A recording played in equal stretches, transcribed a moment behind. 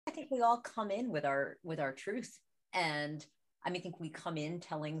think we all come in with our truth. And I think we come in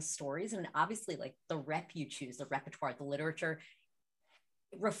telling stories, and obviously like the rep you choose, the repertoire, the literature,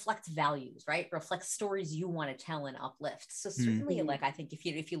 it reflects values, right? Reflects stories you want to tell and uplift. So certainly like I think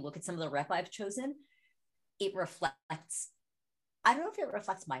if you look at some of the rep I've chosen, it reflects, I don't know if it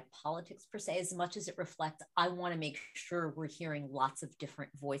reflects my politics per se as much as it reflects, I want to make sure we're hearing lots of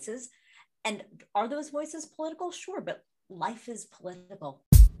different voices. And are those voices political? Sure, but life is political.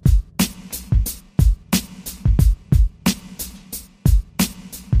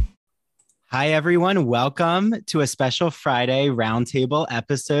 Hi, everyone. Welcome to a special Friday roundtable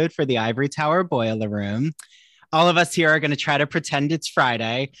episode for the Ivory Tower Boiler Room. All of us here are going to try to pretend it's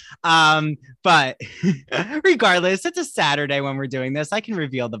Friday. But regardless, it's a Saturday when we're doing this. I can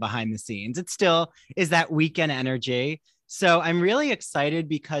reveal the behind the scenes. It still is that weekend energy. So I'm really excited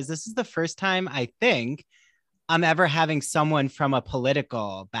because this is the first time I think I'm ever having someone from a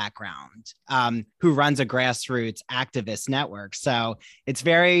political background who runs a grassroots activist network. So it's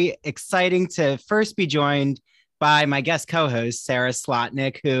very exciting to first be joined by my guest co-host, Sarah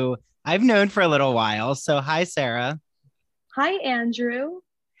Slotnick, who I've known for a little while. So hi, Sarah. Hi, Andrew.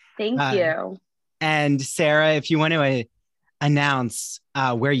 Thank you. And Sarah, if you want to announce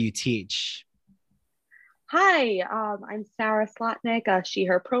where you teach. Hi, I'm Sarah Slotnick, she,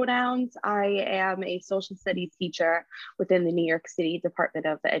 her pronouns. I am a social studies teacher within the New York City Department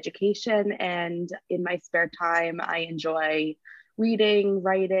of Education. And in my spare time, I enjoy reading,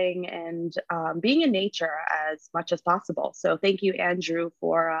 writing, and being in nature as much as possible. So thank you, Andrew,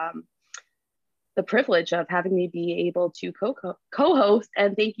 for the privilege of having me be able to co-host.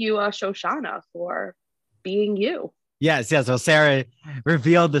 And thank you, Shoshana, for being you. Yes. Well, Sarah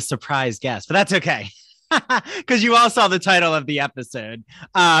revealed the surprise guest, but that's okay. Because you all saw the title of the episode.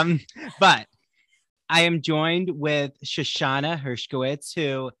 But I am joined with Shoshana Hershkowitz,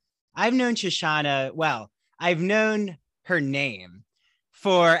 who I've known I've known her name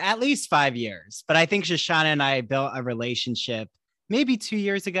for at least 5 years, but I think Shoshana and I built a relationship maybe 2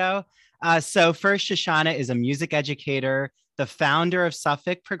 years ago. So first, Shoshana is a music educator, the founder of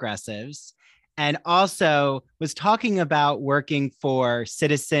Suffolk Progressives, and also was talking about working for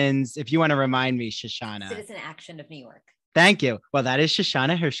Citizens. If you want to remind me, Shoshana. Citizen Action of New York. Thank you. Well, that is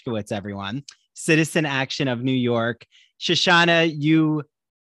Shoshana Hershkowitz, everyone. Citizen Action of New York. Shoshana, you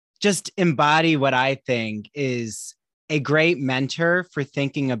just embody what I think is a great mentor for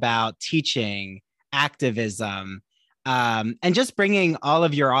thinking about teaching, activism, and just bringing all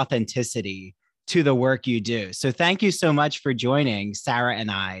of your authenticity to the work you do. So thank you so much for joining Sarah and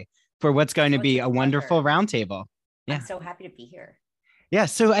I for what's going to be a wonderful roundtable. Yeah. I'm so happy to be here. Yeah.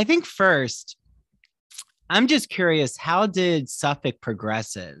 So I think first, I'm just curious, how did Suffolk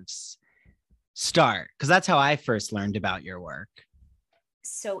Progressives start? Because that's how I first learned about your work.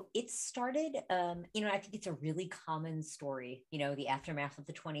 So it started, I think it's a really common story, the aftermath of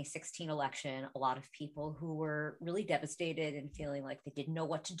the 2016 election, a lot of people who were really devastated and feeling like they didn't know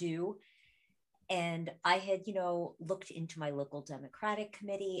what to do. And I had, looked into my local Democratic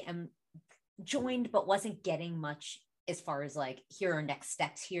committee and joined, but wasn't getting much as far as like, here are next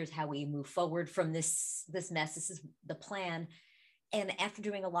steps. Here's how we move forward from this mess. This is the plan. And after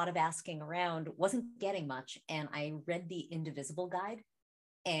doing a lot of asking around, wasn't getting much. And I read the Indivisible Guide.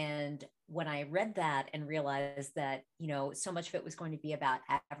 And when I read that and realized that, so much of it was going to be about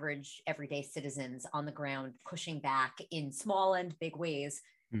average, everyday citizens on the ground, pushing back in small and big ways,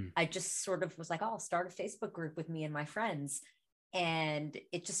 I just sort of was like, oh, I'll start a Facebook group with me and my friends. And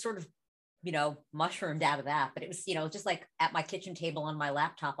it just sort of, mushroomed out of that. But it was, just like at my kitchen table on my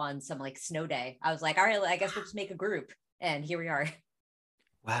laptop on some like snow day. I was like, all right, I guess we'll just make a group. And here we are.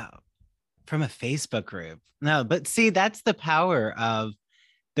 Wow. From a Facebook group. No, but see, that's the power of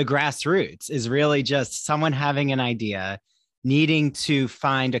the grassroots, is really just someone having an idea, needing to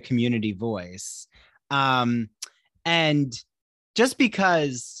find a community voice. And just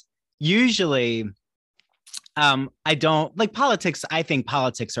because usually I don't like politics. I think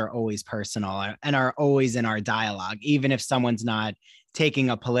politics are always personal and are always in our dialogue, even if someone's not taking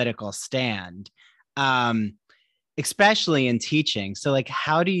a political stand, especially in teaching. So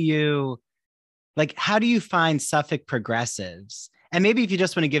how do you find Suffolk Progressives? And maybe if you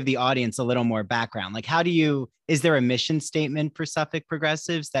just want to give the audience a little more background, is there a mission statement for Suffolk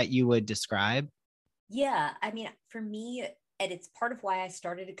Progressives that you would describe? Yeah, for me, and it's part of why I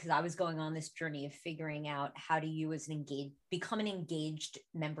started it, because I was going on this journey of figuring out how do you become an engaged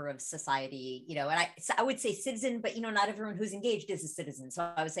member of society, and I would say citizen, but not everyone who's engaged is a citizen.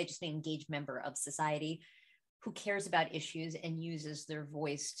 So I would say just an engaged member of society who cares about issues and uses their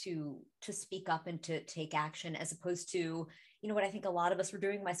voice to speak up and to take action, as opposed to, what I think a lot of us were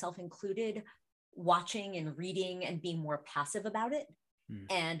doing, myself included, watching and reading and being more passive about it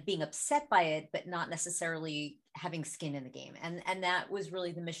and being upset by it, but not necessarily having skin in the game. And that was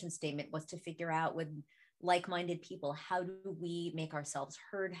really the mission statement, was to figure out with like-minded people, how do we make ourselves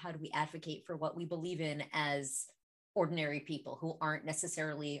heard? How do we advocate for what we believe in as ordinary people who aren't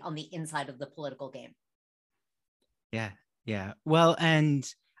necessarily on the inside of the political game? Yeah. Yeah. Well, and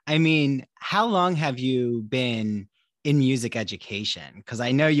I mean, how long have you been in music education? Because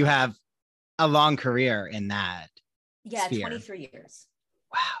I know you have a long career in that. Yeah, sphere. 23 years.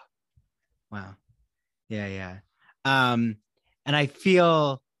 Wow. Yeah, yeah. And I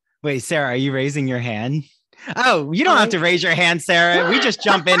feel, wait, Sarah, are you raising your hand? Oh, you don't have to raise your hand, Sarah. We just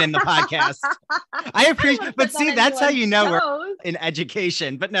jump in the podcast. I appreciate, but see, that's how you know we're in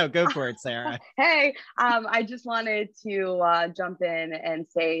education. But no, go for it, Sarah. Hey, I just wanted to jump in and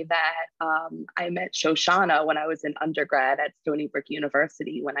say that I met Shoshana when I was in undergrad at Stony Brook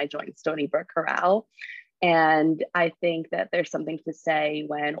University when I joined Stony Brook Chorale. And I think that there's something to say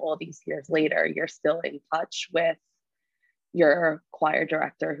when all these years later, you're still in touch with your choir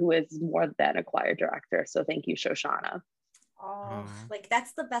director, who is more than a choir director. So thank you, Shoshana. Oh, like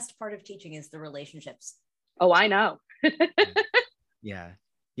that's the best part of teaching, is the relationships. Oh, I know. Yeah.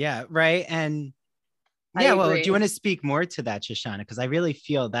 Yeah. Right. And yeah, well, do you want to speak more to that, Shoshana? Because I really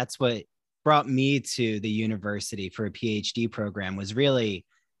feel that's what brought me to the university for a PhD program, was really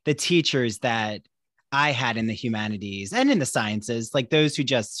the teachers that I had in the humanities and in the sciences, like those who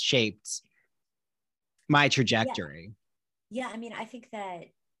just shaped my trajectory. Yeah, I mean, I think that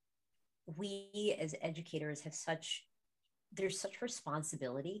we as educators have there's such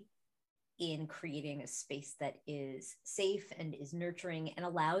responsibility in creating a space that is safe and is nurturing and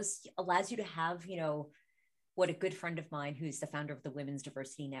allows you to have, what a good friend of mine, who's the founder of the Women's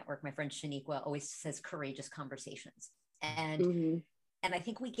Diversity Network, my friend Shaniqua, always says, courageous conversations. And I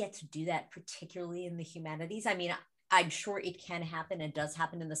think we get to do that, particularly in the humanities. I mean, I'm sure it can happen and does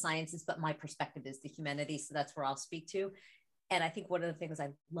happen in the sciences, but my perspective is the humanities. So that's where I'll speak to. And I think one of the things I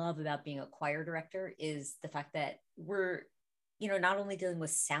love about being a choir director is the fact that we're, not only dealing with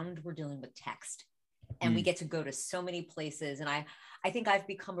sound, we're dealing with text. And we get to go to so many places. And I think I've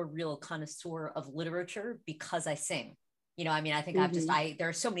become a real connoisseur of literature because I sing. I think there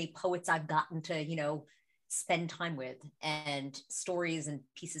are so many poets I've gotten to, spend time with, and stories and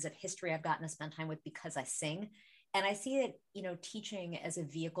pieces of history I've gotten to spend time with because I sing. And I see it, teaching as a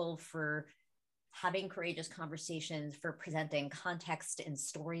vehicle for having courageous conversations, for presenting context and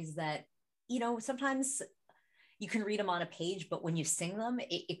stories that, sometimes you can read them on a page, but when you sing them,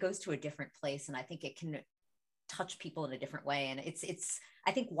 it goes to a different place. And I think it can touch people in a different way. And it's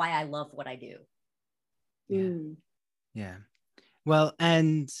I think why I love what I do. Yeah. Well,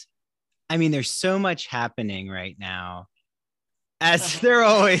 and I mean, there's so much happening right now, as there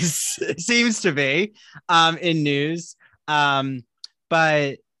always seems to be in news.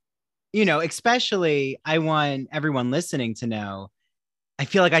 But, especially I want everyone listening to know, I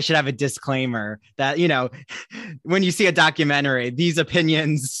feel like I should have a disclaimer that, when you see a documentary, these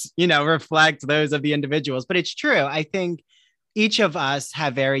opinions, reflect those of the individuals. But it's true. I think each of us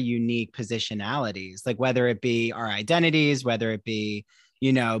have very unique positionalities, like whether it be our identities, whether it be,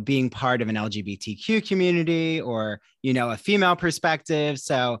 being part of an LGBTQ community or, a female perspective.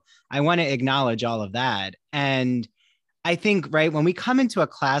 So I want to acknowledge all of that. And I think, right, when we come into a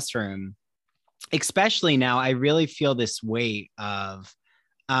classroom, especially now, I really feel this weight of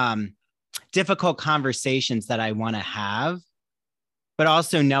difficult conversations that I want to have, but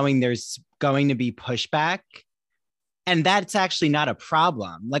also knowing there's going to be pushback. And that's actually not a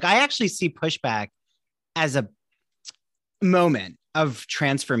problem. Like, I actually see pushback as a moment of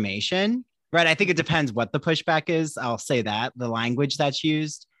transformation, right? I think it depends what the pushback is. I'll say that, the language that's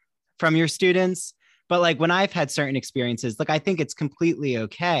used from your students. But like when I've had certain experiences, like I think it's completely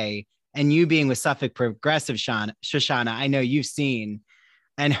okay. And you being with Suffolk Progressive, Shoshana, I know you've seen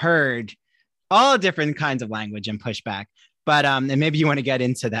and heard all different kinds of language and pushback. But and maybe you want to get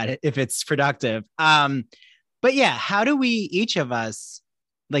into that if it's productive. But yeah, how do we, each of us,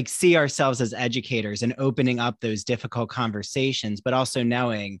 like see ourselves as educators and opening up those difficult conversations, but also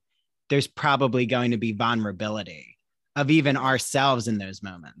knowing there's probably going to be vulnerability of even ourselves in those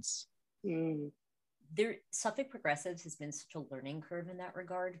moments? Suffolk Progressives has been such a learning curve in that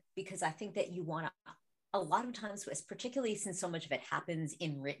regard, because I think that you want to, a lot of times, particularly since so much of it happens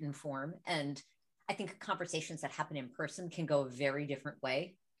in written form, and I think conversations that happen in person can go a very different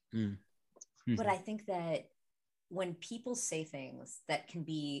way. But I think that when people say things that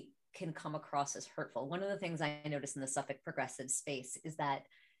can come across as hurtful, one of the things I notice in the Suffolk Progressive space is that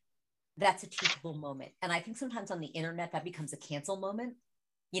that's a teachable moment. And I think sometimes on the internet that becomes a cancel moment,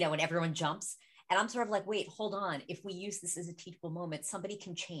 when everyone jumps. And I'm sort of like, wait, hold on. If we use this as a teachable moment, somebody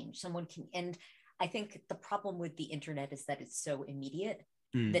can change, someone can. And I think the problem with the internet is that it's so immediate,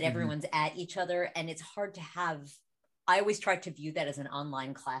 that everyone's at each other, and it's hard to have. I always try to view that as an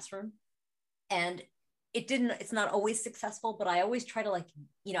online classroom, and it's not always successful, but I always try to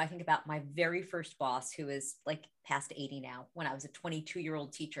I think about my very first boss, who is like past 80 now. When I was a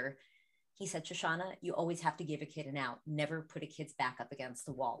 22-year-old teacher, he said, Shoshana, you always have to give a kid an out. Never put a kid's back up against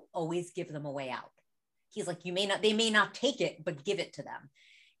the wall. Always give them a way out. He's like, they may not take it, but give it to them.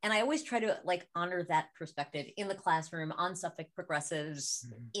 And I always try to honor that perspective in the classroom, on Suffolk progressives,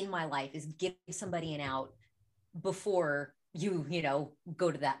 in my life, is give somebody an out before you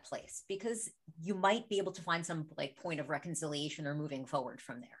go to that place, because you might be able to find some point of reconciliation or moving forward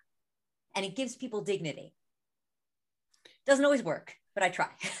from there. And it gives people dignity. Doesn't always work, but I try.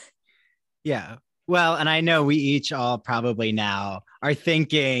 Yeah. Well, and I know we each all probably now are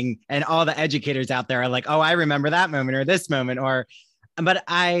thinking, and all the educators out there are like, oh, I remember that moment or this moment, but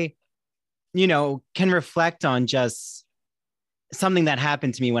I, can reflect on just something that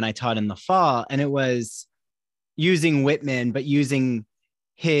happened to me when I taught in the fall. And it was using Whitman, but using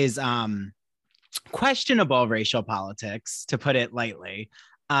his questionable racial politics, to put it lightly.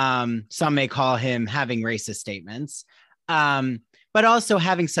 Some may call him having racist statements. But also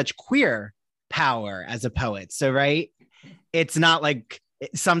having such queer power as a poet. So, right, it's not like,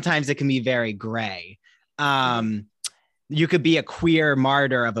 sometimes it can be very gray. You could be a queer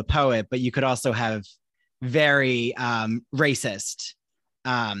martyr of a poet, but you could also have very racist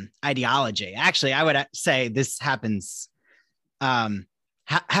ideology. Actually, I would say this happens a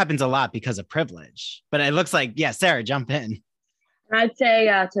lot because of privilege. But it looks like, yeah, Sarah, jump in. I'd say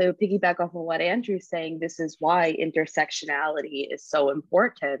to piggyback off of what Andrew's saying, this is why intersectionality is so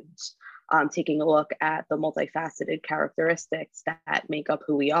important. Taking a look at the multifaceted characteristics that make up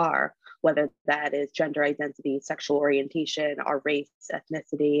who we are, whether that is gender identity, sexual orientation, our race,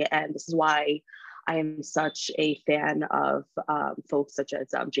 ethnicity. And this is why I am such a fan of folks such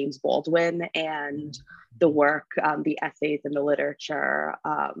as James Baldwin and the work, the essays and the literature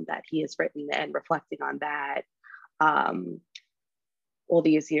that he has written, and reflecting on that. All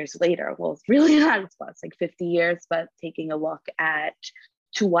these years later, well, it's really not, it's like 50 years, but taking a look at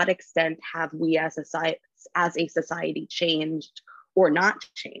to what extent have we as a society changed or not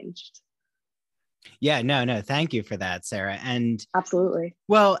changed? Yeah, no, thank you for that, Sarah. And absolutely.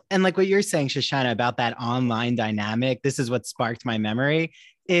 Well, and like what you're saying, Shoshana, about that online dynamic, this is what sparked my memory,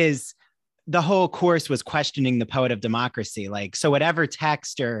 is the whole course was questioning the poet of democracy. So whatever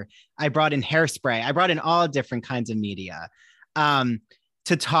text, or I brought in Hairspray, I brought in all different kinds of media.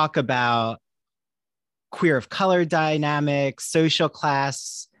 To talk about queer of color dynamics, social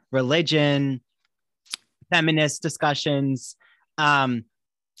class, religion, feminist discussions. And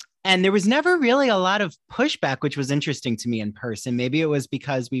there was never really a lot of pushback, which was interesting to me in person. Maybe it was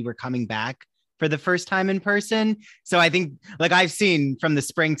because we were coming back for the first time in person. So I think, I've seen from the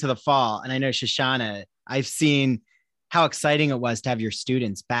spring to the fall, and I know Shoshana, I've seen how exciting it was to have your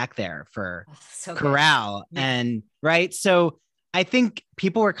students back there for chorale. Yeah. And right. So I think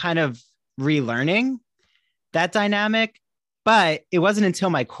people were kind of relearning that dynamic, but it wasn't until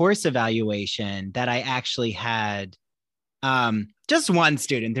my course evaluation that I actually had just one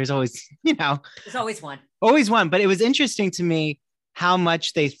student. There's always, there's always one, but it was interesting to me how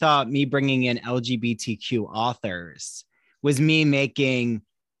much they thought me bringing in LGBTQ authors was me making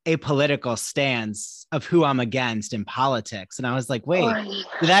a political stance of who I'm against in politics. And I was like, wait,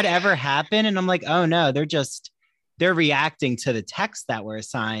 did that ever happen? And I'm like, oh no, they're reacting to the texts that were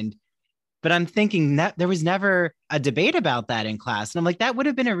assigned. But I'm thinking that there was never a debate about that in class. And I'm like, that would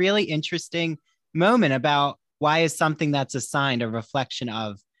have been a really interesting moment about why is something that's assigned a reflection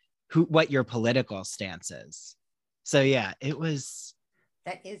of what your political stance is. So yeah, it was.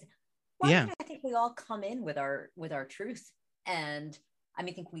 That is. Well, yeah. I think we all come in with our truth. And I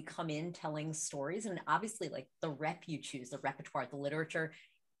think we come in telling stories, and obviously the rep you choose, the repertoire, the literature,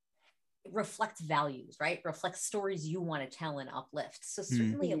 it reflects values, right? Reflects stories you want to tell and uplift. So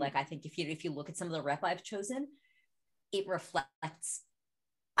certainly, I think if you look at some of the rep I've chosen, it reflects.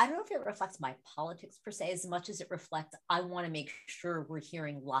 I don't know if it reflects my politics per se as much as it reflects. I want to make sure we're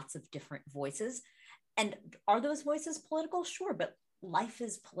hearing lots of different voices, and are those voices political? Sure, but life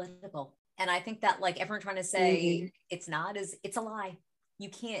is political, and I think that everyone trying to say it's not it's a lie. You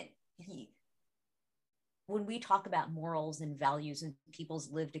can't. When we talk about morals and values and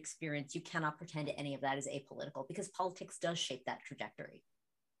people's lived experience, you cannot pretend any of that is apolitical, because politics does shape that trajectory.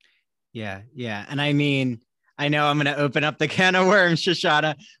 Yeah. And I know I'm going to open up the can of worms,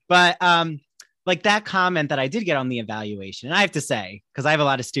 Shoshana, but like that comment that I did get on the evaluation, and I have to say, because I have a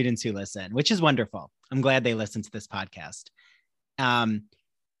lot of students who listen, which is wonderful. I'm glad they listen to this podcast.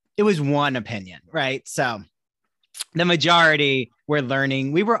 It was one opinion, right? So the majority were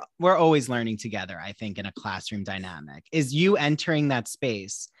learning. We're always learning together, I think, in a classroom dynamic. Is you entering that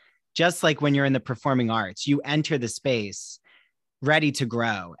space, just like when you're in the performing arts, you enter the space ready to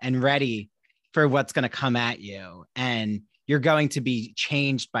grow and ready for what's going to come at you. And you're going to be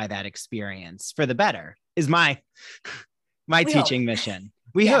changed by that experience for the better, is my teaching mission.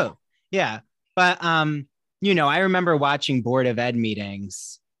 We hope. Yeah. But, I remember watching Board of Ed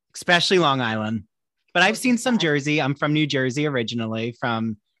meetings, especially Long Island, but I've seen some Jersey. I'm from New Jersey originally,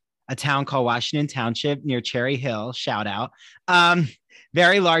 from a town called Washington Township near Cherry Hill. Shout out.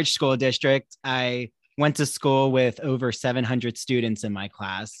 Very large school district. I went to school with over 700 students in my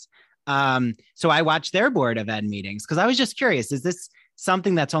class. So I watched their Board of Ed meetings because I was just curious, is this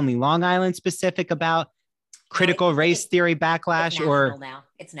something that's only Long Island specific about critical race theory backlash? Or now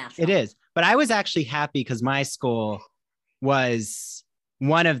it's national. It is. But I was actually happy because my school was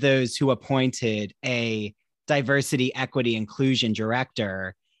one of those who appointed a diversity, equity, inclusion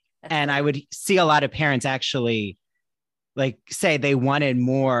director. And I would see a lot of parents actually like say they wanted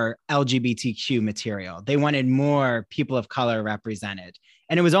more LGBTQ material. They wanted more people of color represented.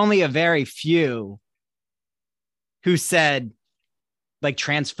 And it was only a very few who said like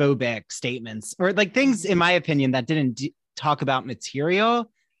transphobic statements or like things, in my opinion, that didn't talk about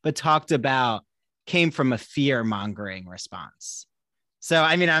material, but came from a fear mongering response. So,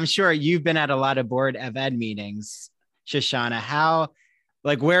 I mean, I'm sure you've been at a lot of Board of Ed meetings, Shoshana.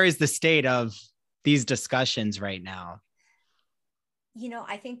 Where is the state of these discussions right now?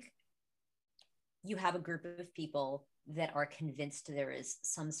 I think you have a group of people that are convinced there is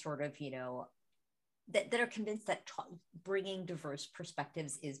some sort of, that are convinced that bringing diverse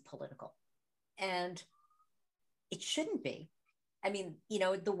perspectives is political. And it shouldn't be. I mean,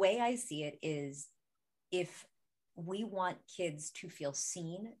 the way I see it is, if we want kids to feel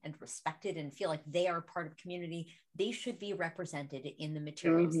seen and respected and feel like they are part of community, they should be represented in the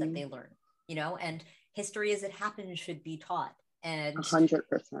materials that they learn, and history as it happens should be taught. And 100%.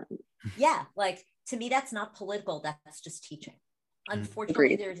 Yeah. Like, to me, that's not political. That's just teaching.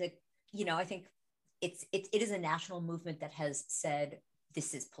 Unfortunately, Agreed. I think it is a national movement that has said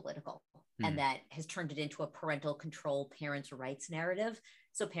this is political and that has turned it into a parental control, parents' rights narrative.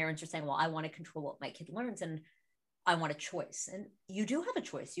 So parents are saying, well, I want to control what my kid learns and I want a choice. And you do have a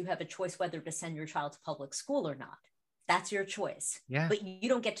choice. You have a choice whether to send your child to public school or not. That's your choice. Yeah. But you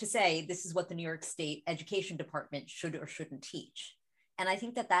don't get to say, this is what the New York State Education Department should or shouldn't teach. And I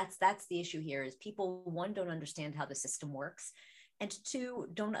think that's the issue here is people, one, don't understand how the system works. And two,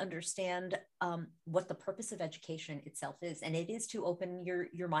 don't understand what the purpose of education itself is. And it is to open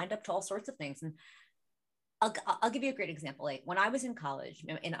your mind up to all sorts of things. And I'll give you a great example. Like when I was in college,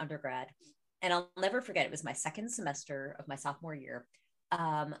 in undergrad, and I'll never forget, it was my second semester of my sophomore year,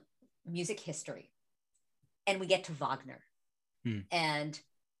 music history. And we get to Wagner. And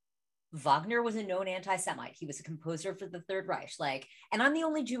Wagner was a known anti-Semite. He was a composer for the Third Reich. And I'm the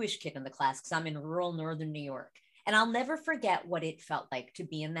only Jewish kid in the class because I'm in rural northern New York. And I'll never forget what it felt like to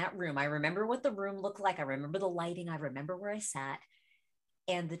be in that room. I remember what the room looked like. I remember the lighting. I remember where I sat.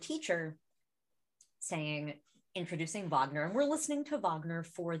 And the teacher introducing Wagner, and we're listening to Wagner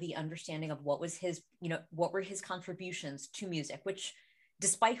for the understanding of what were his contributions to music, which,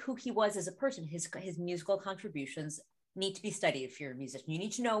 despite who he was as a person, his musical contributions need to be studied if you're a musician. You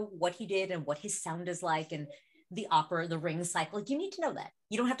need to know what he did and what his sound is like, and the opera, the ring cycle. You need to know that.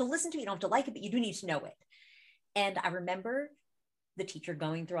 You don't have to listen to it, you don't have to like it, but you do need to know it. And I remember the teacher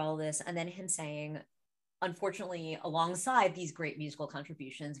going through all of this and then him saying, unfortunately, alongside these great musical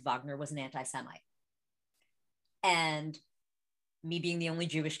contributions, Wagner was an anti-Semite. And me being the only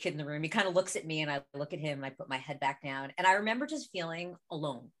Jewish kid in the room, he kind of looks at me and I look at him and I put my head back down. And I remember just feeling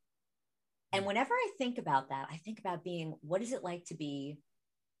alone. And whenever I think about that, I think about what is it like to be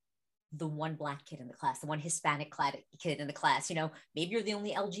the one Black kid in the class, the one Hispanic kid in the class? Maybe you're the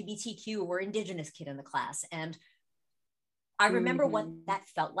only LGBTQ or Indigenous kid in the class. And I remember what that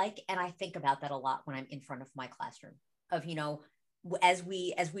felt like. And I think about that a lot when I'm in front of my classroom of, as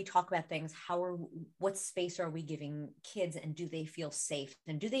we talk about things, what space are we giving kids, and do they feel safe,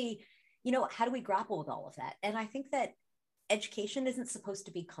 and do they, how do we grapple with all of that? And I think that education isn't supposed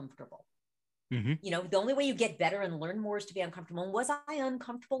to be comfortable. The only way you get better and learn more is to be uncomfortable. And was I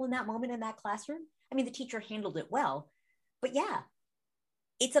uncomfortable in that moment in that classroom? I mean, the teacher handled it well, but yeah,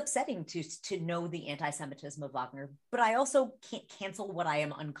 it's upsetting to know the anti-Semitism of Wagner, but I also can't cancel what I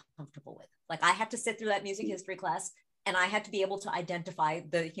am uncomfortable with. Like I had to sit through that music history class, and I had to be able to identify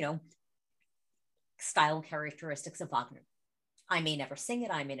the, style characteristics of Wagner. I may never sing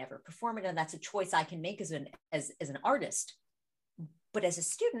it, I may never perform it, and that's a choice I can make as an artist. But as a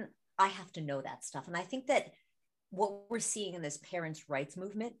student, I have to know that stuff. And I think that what we're seeing in this parents' rights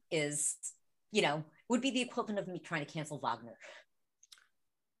movement is, would be the equivalent of me trying to cancel Wagner.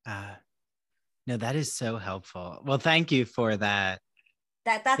 No, that is so helpful. Well, thank you for that.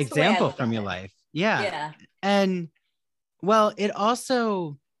 That's example from your life. Yeah. And well, it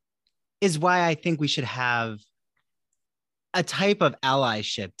also is why I think we should have a type of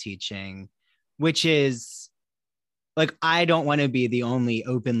allyship teaching, which is like, I don't want to be the only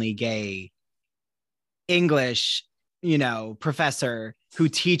openly gay English, professor who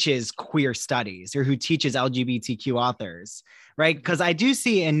teaches queer studies or who teaches LGBTQ authors, right? Because I do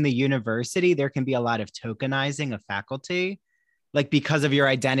see in the university, there can be a lot of tokenizing of faculty. Like, because of your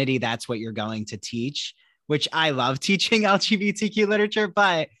identity, that's what you're going to teach, which I love teaching LGBTQ literature.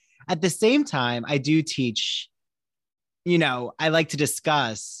 But at the same time, I do teach, I like to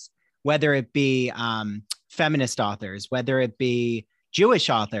discuss whether it be feminist authors, whether it be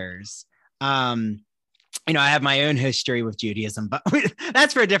Jewish authors. I have my own history with Judaism, but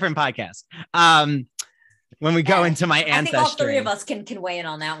that's for a different podcast. When we go into my ancestry. I think all three of us can weigh in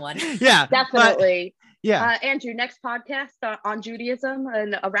on that one. Yeah, definitely. Yeah. Andrew, next podcast on Judaism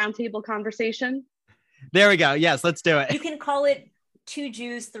and a roundtable conversation. There we go. Yes, let's do it. You can call it 2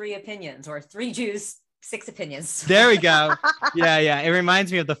 Jews, 3 opinions, or 3 Jews, 6 opinions. There we go. Yeah. It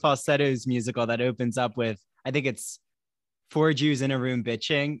reminds me of the Falsettos musical that opens up with, I think it's 4 Jews in a room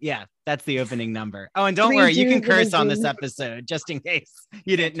bitching. Yeah, that's the opening number. Oh, and don't worry, you can curse on this episode just in case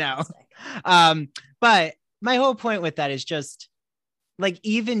you didn't know. But my whole point with that is just like,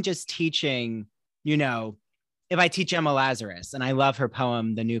 even just teaching, if I teach Emma Lazarus and I love her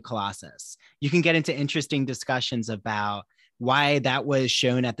poem, The New Colossus, you can get into interesting discussions about why that was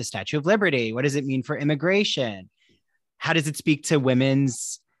shown at the Statue of Liberty. What does it mean for immigration? How does it speak to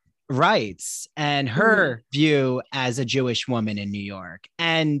women's rights and her view as a Jewish woman in New York?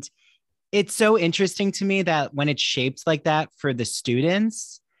 And it's so interesting to me that when it's shaped like that for the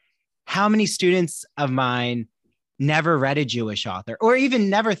students, how many students of mine never read a Jewish author or even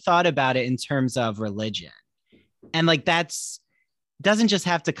never thought about it in terms of religion. And like, doesn't just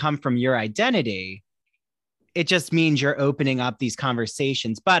have to come from your identity. It just means you're opening up these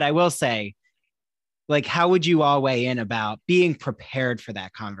conversations. But I will say, like, how would you all weigh in about being prepared for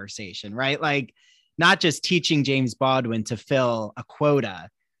that conversation, right? Like, not just teaching James Baldwin to fill a quota.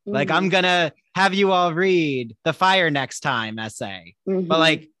 Like, I'm going to have you all read the Fire Next Time essay. But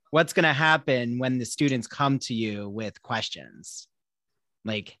like, what's going to happen when the students come to you with questions?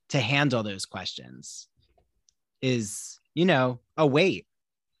 Like, to handle those questions is, a weight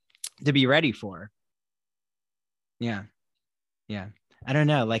to be ready for. Yeah. I don't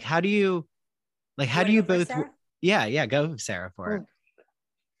know. Like, how do you both? Yeah. Go, Sarah, for it.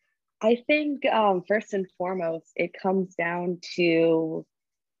 I think first and foremost, it comes down to,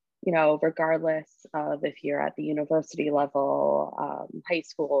 regardless of if you're at the university level, high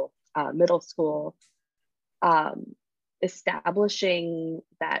school, middle school, establishing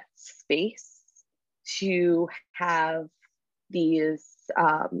that space to have these,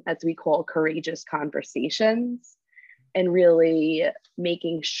 as we call, courageous conversations, and really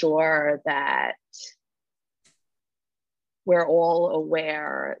making sure that we're all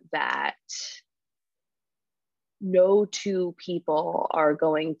aware that no 2 people are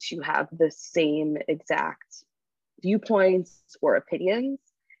going to have the same exact viewpoints or opinions,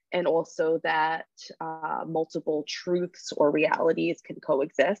 and also that multiple truths or realities can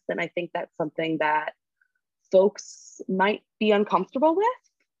coexist. And I think that's something that folks might be uncomfortable with.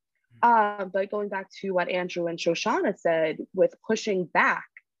 But going back to what Andrew and Shoshana said, with pushing back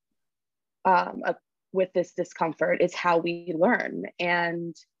with this discomfort is how we learn.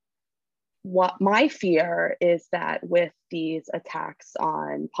 And what my fear is that with these attacks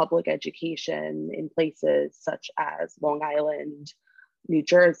on public education in places such as Long Island, New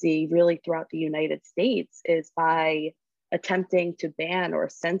Jersey, really throughout the United States, is by attempting to ban or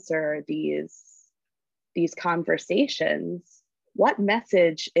censor these conversations, what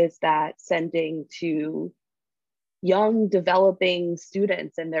message is that sending to young developing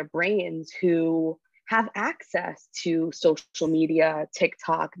students and their brains who have access to social media,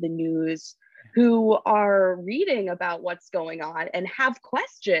 TikTok, the news, who are reading about what's going on and have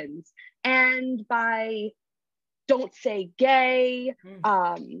questions? And by don't say gay,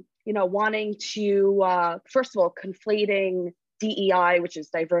 wanting to, first of all, conflating DEI, which is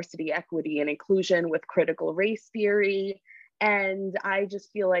diversity, equity, and inclusion, with critical race theory. And I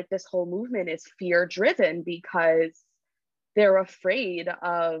just feel like this whole movement is fear driven because they're afraid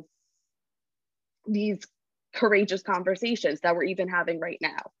of these courageous conversations that we're even having right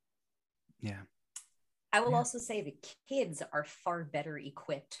now. Yeah. I will also say the kids are far better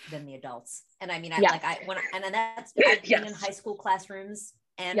equipped than the adults. And I mean, Yes. I've been in high school classrooms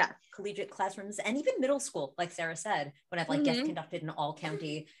and Yes. collegiate classrooms and even middle school, like Sarah said, when I've like guest conducted in all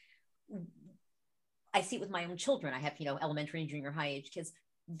county. I see it with my own children. I have, elementary and junior high age kids.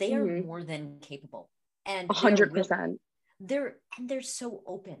 They are more than capable. And 100%. They're so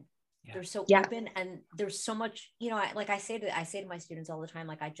open. Yeah. They're so open, and there's so much, I say to my students all the time,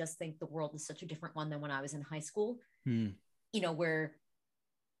 like, I just think the world is such a different one than when I was in high school, where,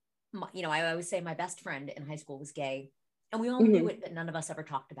 I always say my best friend in high school was gay, and we all knew it, but none of us ever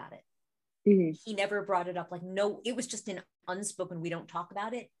talked about it. He never brought it up. Like, no, it was just an unspoken, we don't talk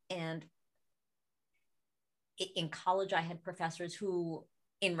about it. And in college, I had professors who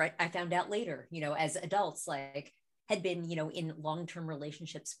I found out later, as adults, like, had been, in long-term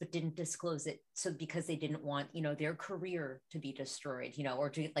relationships, but didn't disclose it. So because they didn't want, their career to be destroyed, or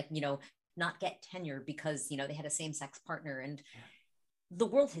to not get tenure because, they had a same-sex partner. And the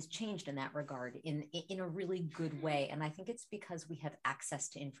world has changed in that regard in a really good way. And I think it's because we have access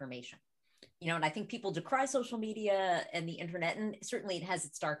to information, and I think people decry social media and the internet, and certainly it has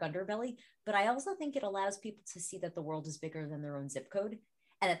its dark underbelly, but I also think it allows people to see that the world is bigger than their own zip code,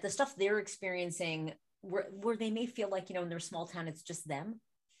 and that the stuff they're experiencing where they may feel like, in their small town, it's just them.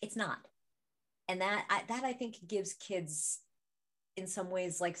 It's not. And that I think gives kids in some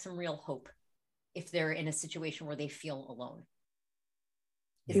ways like some real hope if they're in a situation where they feel alone,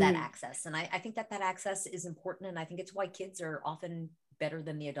 is that access. And I think that access is important. And I think it's why kids are often better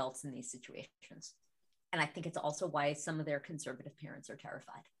than the adults in these situations. And I think it's also why some of their conservative parents are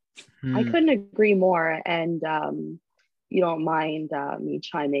terrified. I couldn't agree more. And you don't mind me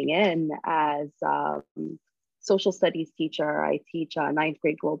chiming in, as social studies teacher, I teach ninth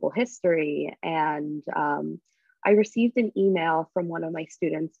grade global history. And I received an email from one of my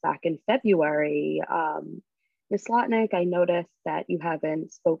students back in February. Ms. Slotnick, I noticed that you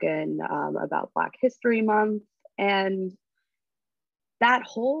haven't spoken about Black History Month. And that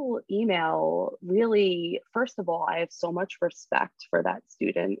whole email really, first of all, I have so much respect for that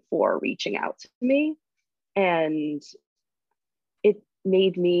student for reaching out to me. And it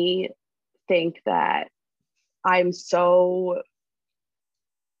made me think that I'm so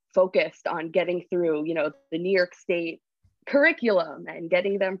focused on getting through, the New York State curriculum and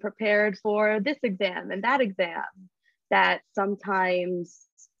getting them prepared for this exam and that exam, that sometimes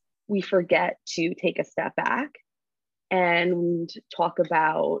we forget to take a step back and talk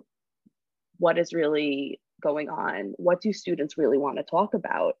about what is really going on. What do students really want to talk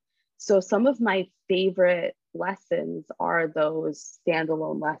about? So some of my favorite lessons are those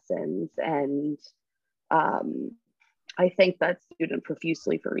standalone lessons. And I thank that student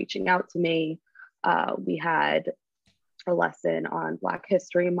profusely for reaching out to me. We had a lesson on Black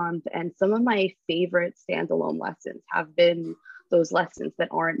History Month, and some of my favorite standalone lessons have been those lessons that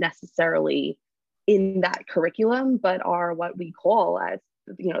aren't necessarily in that curriculum, but are what we call, as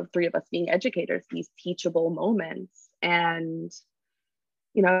the three of us being educators, these teachable moments. And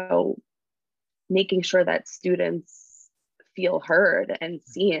making sure that students feel heard and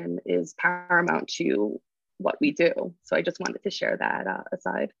seen is paramount to what we do. So I just wanted to share that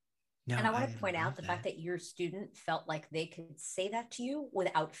aside. No, and I want to point out the fact that your student felt like they could say that to you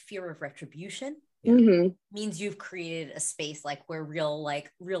without fear of retribution means you've created a space like where real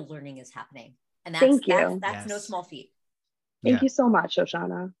learning is happening. And that's no small feat. Thank you so much,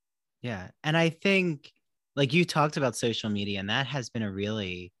 Shoshana. Yeah. And I think, like, you talked about social media, and that has been a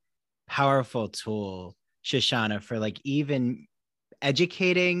really powerful tool, Shoshana, for like even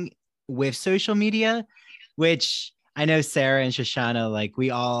educating with social media, which I know Sarah and Shoshana, like, we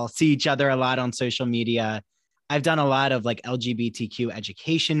all see each other a lot on social media. I've done a lot of like LGBTQ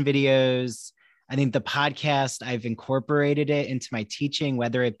education videos. I think the podcast, I've incorporated it into my teaching,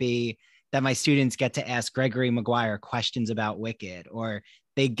 whether it be that my students get to ask Gregory Maguire questions about Wicked, or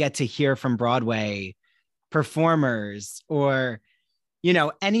they get to hear from Broadway performers, or,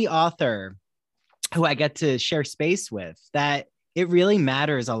 any author who I get to share space with, that it really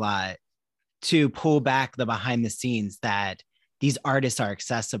matters a lot to pull back the behind the scenes, that these artists are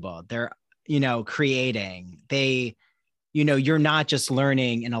accessible. They're, creating, you're not just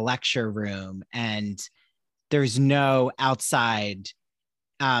learning in a lecture room and there's no outside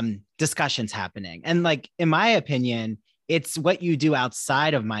discussions happening. And like, in my opinion, it's what you do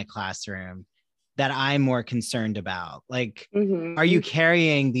outside of my classroom that I'm more concerned about. Like, Mhm. are you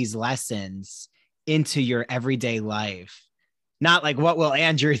carrying these lessons into your everyday life? Not like, what will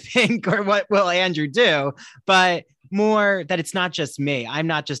Andrew think or what will Andrew do, but more that it's not just me. I'm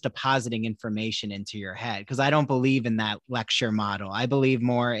not just depositing information into your head, because I don't believe in that lecture model. I believe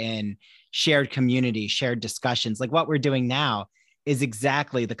more in shared community, shared discussions. Like what we're doing now is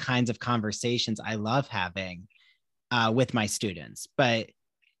exactly the kinds of conversations I love having with my students. But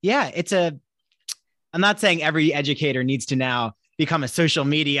yeah, I'm not saying every educator needs to now become a social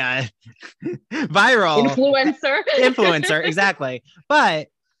media viral influencer. Exactly. But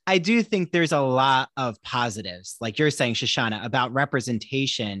I do think there's a lot of positives, like you're saying, Shoshana, about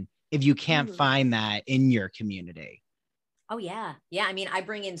representation if you can't find that in your community. Oh yeah. Yeah. I mean, I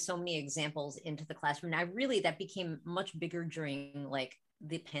bring in so many examples into the classroom. And that became much bigger during like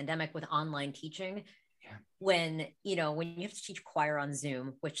the pandemic with online teaching. Yeah. When you have to teach choir on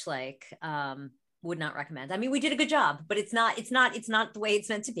Zoom, which like would not recommend. I mean, we did a good job, but it's not the way it's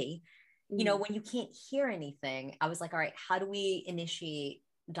meant to be. When you can't hear anything, I was like, all right, how do we initiate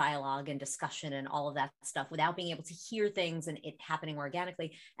dialogue and discussion and all of that stuff without being able to hear things and it happening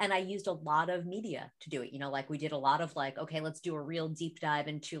organically? And I used a lot of media to do it. Like we did a lot of like, okay, let's do a real deep dive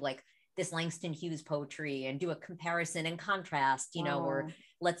into like this Langston Hughes poetry and do a comparison and contrast, or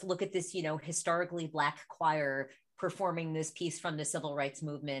let's look at this, historically Black choir performing this piece from the civil rights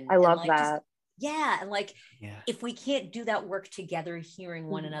movement. I love that. And like, if we can't do that work together, hearing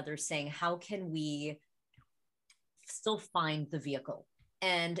one another saying, how can we still find the vehicle?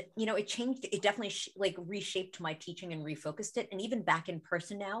 And, it changed, it definitely like reshaped my teaching and refocused it. And even back in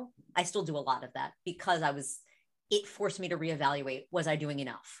person now, I still do a lot of that because it forced me to reevaluate, was I doing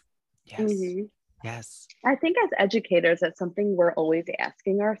enough? Yes. Yes. I think as educators, that's something we're always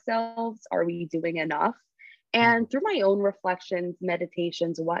asking ourselves, are we doing enough? And through my own reflections,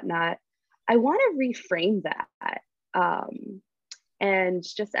 meditations, whatnot, I want to reframe that. And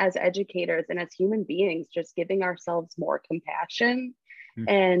just as educators and as human beings, just giving ourselves more compassion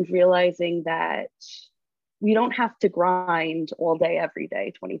and realizing that we don't have to grind all day, every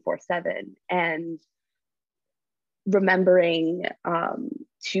day, 24/7. And remembering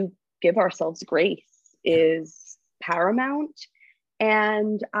to give ourselves grace is paramount.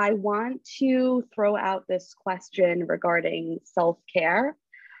 And I want to throw out this question regarding self-care.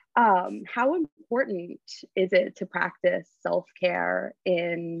 How important is it to practice self-care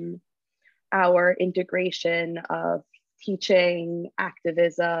in our integration of teaching,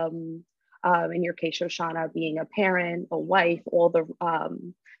 activism, in your case, Shoshana, being a parent, a wife, all the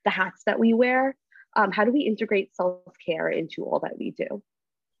hats that we wear? How do we integrate self-care into all that we do?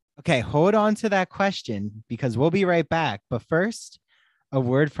 Okay, hold on to that question because we'll be right back. But first, a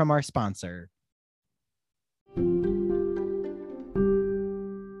word from our sponsor.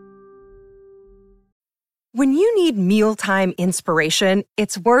 When you need mealtime inspiration,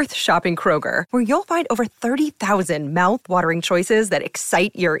 it's worth shopping Kroger, where you'll find over 30,000 mouth-watering choices that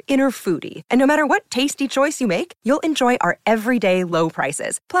excite your inner foodie. And no matter what tasty choice you make, you'll enjoy our everyday low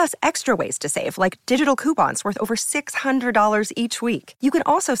prices, plus extra ways to save, like digital coupons worth over $600 each week. You can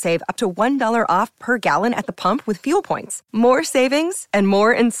also save up to $1 off per gallon at the pump with fuel points. More savings and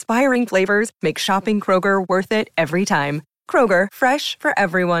more inspiring flavors make shopping Kroger worth it every time. Kroger, fresh for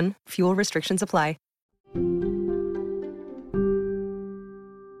everyone. Fuel restrictions apply. I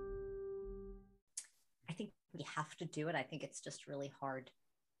think we have to do it. I think it's just really hard.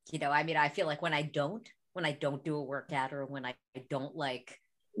 I mean, I feel like when I don't do a workout or when I don't like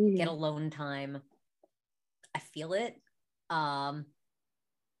get alone time, I feel it.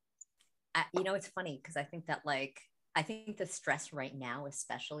 It's funny because I think that I think the stress right now,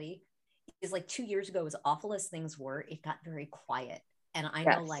 especially, is like 2 years ago, as awful as things were, it got very quiet. And I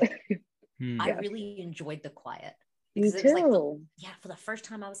know I really enjoyed the quiet. Me It too. was like, for the first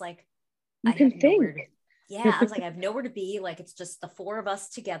time, I was like, I can think. I was like, I have nowhere to be. Like, it's just the four of us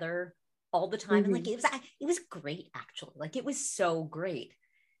together all the time. And like, it was great, actually. Like, it was so great.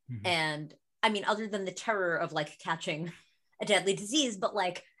 And I mean, other than the terror of like catching a deadly disease, but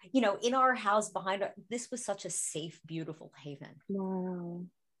like, in our house behind this was such a safe, beautiful haven. Wow.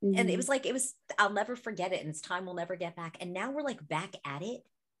 And it was, I'll never forget it. And it's time we'll never get back. And now we're like back at it.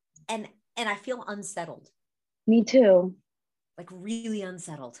 And I feel unsettled. Me too. Like really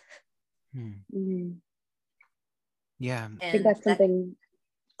unsettled. Yeah. And I think that's something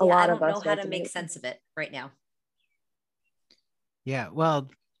a lot of us I don't know how to make sense of it right now. Yeah.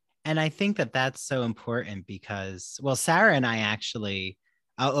 Well, and I think that that's so important because, well, Sarah and I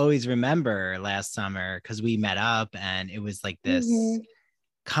I'll always remember last summer because we met up and it was like this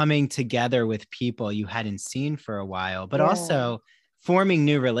coming together with people you hadn't seen for a while, but also forming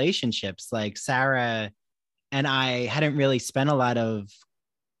new relationships. Like Sarah and I hadn't really spent a lot of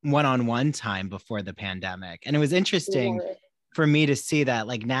one-on-one time before the pandemic. And it was interesting for me to see that,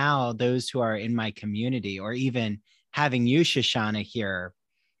 like, now those who are in my community, or even having you, Shoshana, here,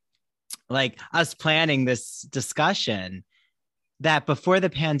 like us planning this discussion, that before the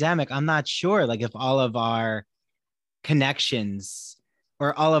pandemic, I'm not sure like if all of our connections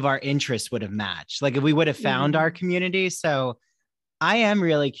or all of our interests would have matched, like if we would have found our community. So I am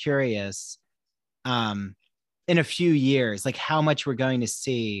really curious in a few years, like how much we're going to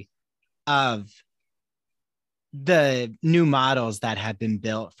see of the new models that have been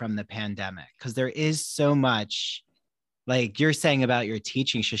built from the pandemic. Because there is so much, like you're saying about your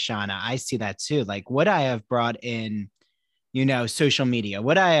teaching, Shoshana, I see that too. Like what I have brought in, you know, social media,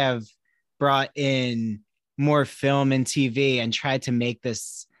 what I have brought in more film and TV, and tried to make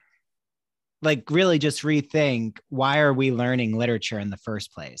this, like really just rethink, why are we learning literature in the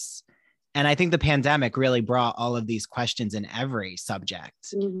first place? And I think the pandemic really brought all of these questions in every subject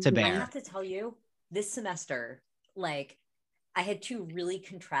to bear. I have to tell you, this semester, like I had two really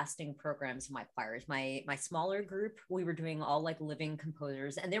contrasting programs in my choirs. My smaller group, we were doing all like living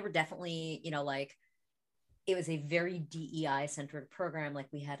composers, and they were definitely, you know, like it was a very DEI centered program. Like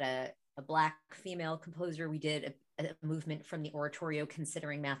we had a Black female composer. We did a movement from the oratorio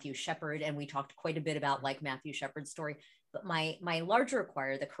considering Matthew Shepard, and we talked quite a bit about like Matthew Shepard's story. But my larger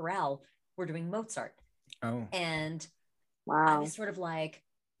choir, the chorale, we're doing Mozart. Oh. And wow. I was sort of like,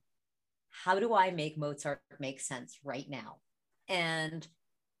 how do I make Mozart make sense right now? And,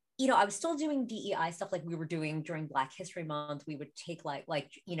 you know, I was still doing DEI stuff like we were doing during Black History Month. We would take like,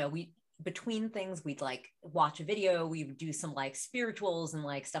 you know, between things, we'd like watch a video, we would do some like spirituals and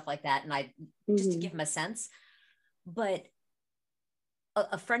like stuff like that. And I just to give them a sense. But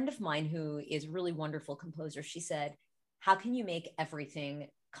a friend of mine who is a really wonderful composer, she said, how can you make everything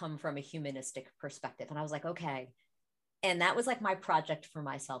come from a humanistic perspective? And I was like, okay. And that was like my project for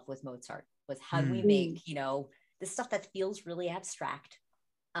myself with Mozart, was how do we make, you know, this stuff that feels really abstract.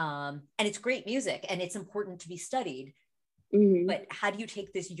 And it's great music and it's important to be studied. But how do you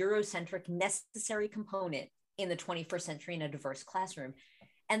take this Eurocentric necessary component in the 21st century in a diverse classroom?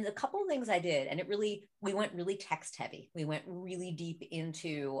 And the couple of things I did, and we went really text heavy. We went really deep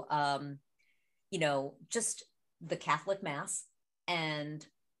into, you know, just the Catholic Mass, and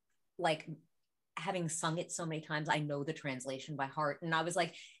like having sung it so many times, I know the translation by heart. And I was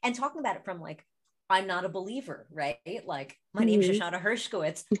like, and talking about it from like, I'm not a believer, right? Like my name's Shoshana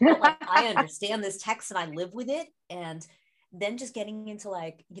Hershkowitz, but like I understand this text and I live with it. And then just getting into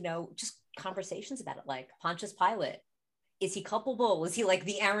like, you know, just conversations about it, like Pontius Pilate, is he culpable? Was he like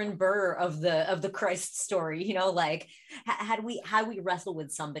the Aaron Burr of the Christ story? You know, like how do we wrestle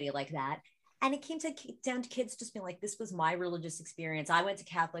with somebody like that? And it came down to kids just being like, this was my religious experience. I went to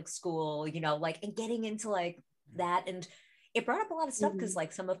Catholic school, you know, like, and getting into like that. And it brought up a lot of stuff because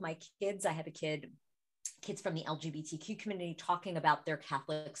like some of my kids, I had kids from the LGBTQ community talking about their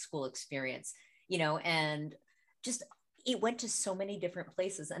Catholic school experience, you know, and just, it went to so many different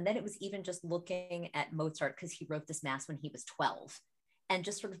places. And then it was even just looking at Mozart, because he wrote this mass when he was 12, and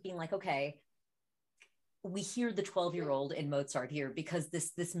just sort of being like, okay, we hear the 12-year-old in Mozart here because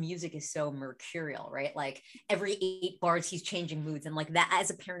this music is so mercurial, right? Like every 8 bars, he's changing moods. And like that, as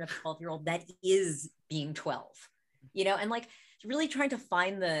a parent of a 12-year-old, that is being 12, you know, and like really trying to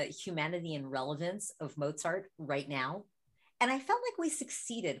find the humanity and relevance of Mozart right now. And I felt like we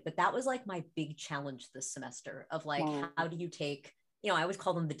succeeded, but that was like my big challenge this semester of like, how do you take, you know, I always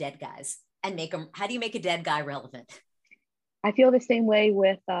call them the dead guys and make them, how do you make a dead guy relevant? I feel the same way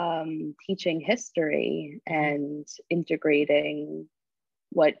with teaching history and integrating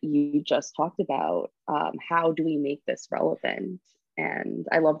what you just talked about. How do we make this relevant? And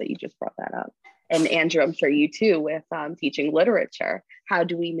I love that you just brought that up. And Andrew, I'm sure you too, with teaching literature. How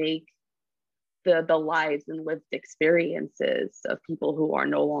do we make the lives and lived experiences of people who are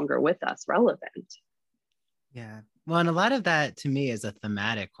no longer with us relevant? Yeah. Well, and a lot of that to me is a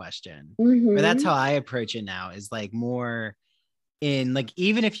thematic question. Or that's how I approach it now, is like more in like,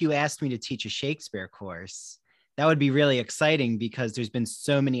 even if you asked me to teach a Shakespeare course, that would be really exciting because there's been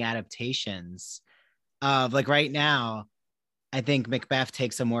so many adaptations of like right now, I think Macbeth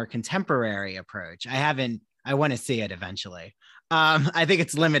takes a more contemporary approach. I want to see it eventually. I think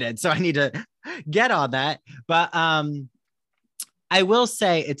it's limited, so I need to get all that. But I will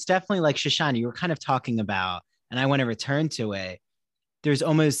say it's definitely like Shoshana, you were kind of talking about, and I want to return to it. There's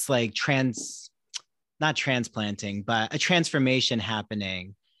almost like not transplanting, but a transformation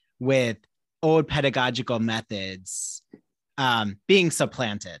happening with old pedagogical methods being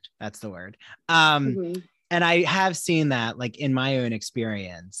supplanted. That's the word. And I have seen that like in my own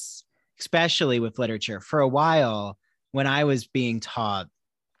experience, especially with literature. For a while, when I was being taught,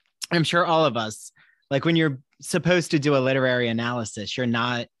 I'm sure all of us, like when you're supposed to do a literary analysis,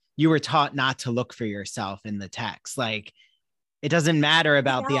 you were taught not to look for yourself in the text. Like it doesn't matter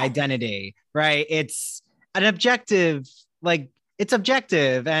about the identity, right? It's an objective, like it's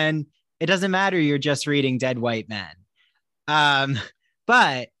objective and it doesn't matter. You're just reading dead white men.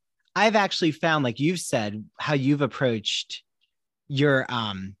 But I've actually found, like you've said, how you've approached your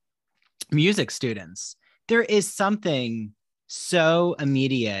music students. There is something so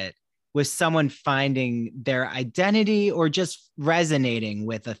immediate with someone finding their identity or just resonating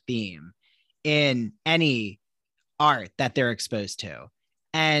with a theme in any art that they're exposed to.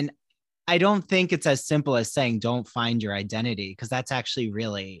 And I don't think it's as simple as saying, don't find your identity, because that's actually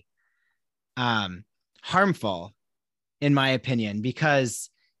really harmful, in my opinion, because,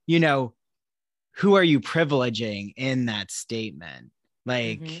 you know, who are you privileging in that statement?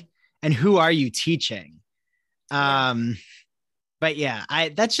 Like, and who are you teaching? But yeah,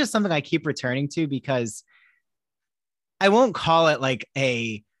 that's just something I keep returning to, because I won't call it like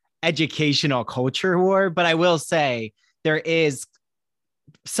a educational culture war, but I will say there is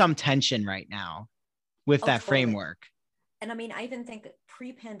some tension right now with that framework. And I mean, I even think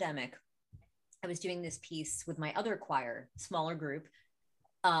pre-pandemic, I was doing this piece with my other choir, smaller group,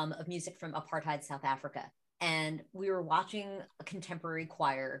 of music from apartheid South Africa. And we were watching a contemporary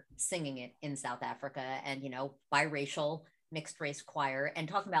choir singing it in South Africa, and, you know, biracial, mixed race choir, and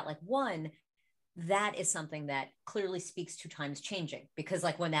talking about like, one, that is something that clearly speaks to times changing, because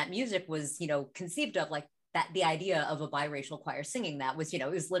like when that music was, you know, conceived of, like that, the idea of a biracial choir singing that was, you know,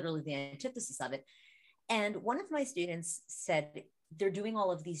 it was literally the antithesis of it. And one of my students said, they're doing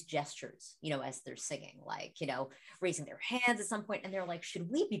all of these gestures, you know, as they're singing, like, you know, raising their hands at some point. And they're like,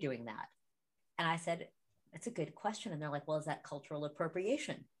 should we be doing that? And I said, that's a good question. And they're like, well, is that cultural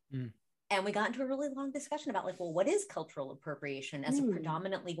appropriation? And we got into a really long discussion about like, well, what is cultural appropriation as a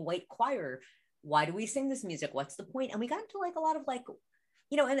predominantly white choir? Why do we sing this music? What's the point? And we got into like a lot of like,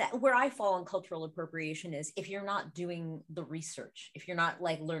 you know, and where I fall on cultural appropriation is if you're not doing the research, if you're not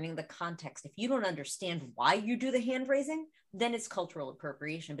like learning the context, if you don't understand why you do the hand raising, then it's cultural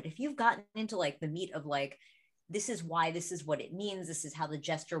appropriation. But if you've gotten into like the meat of like, this is why, this is what it means, this is how the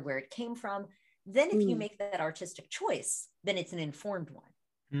gesture, where it came from, then if you make that artistic choice, then it's an informed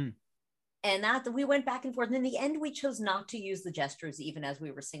one. And that we went back and forth. And in the end, we chose not to use the gestures even as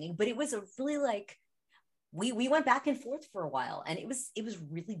we were singing, but it was a really like, we went back and forth for a while, and it was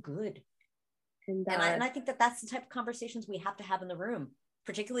really good. And I think that that's the type of conversations we have to have in the room,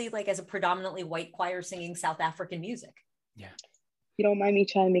 particularly like as a predominantly white choir singing South African music. Yeah. If you don't mind me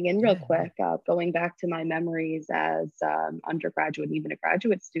chiming in real quick, going back to my memories as undergraduate and even a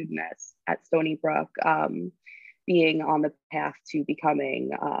graduate student at Stony Brook, being on the path to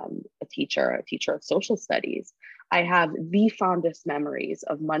becoming a teacher of social studies, I have the fondest memories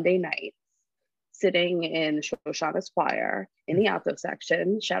of Monday nights sitting in Shoshana's choir in the alto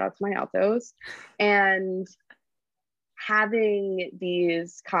section, shout out to my altos, and having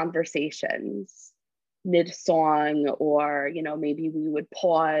these conversations mid-song, or, you know, maybe we would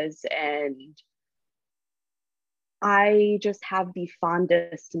pause, and I just have the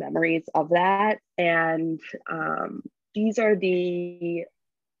fondest memories of that. And these are the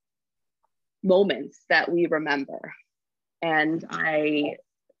moments that we remember. And I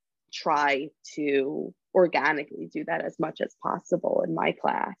try to organically do that as much as possible in my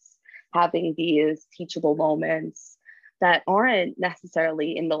class, having these teachable moments that aren't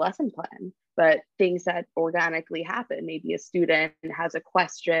necessarily in the lesson plan, but things that organically happen. Maybe a student has a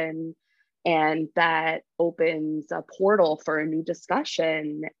question and that opens a portal for a new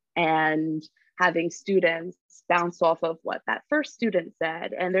discussion, and having students bounce off of what that first student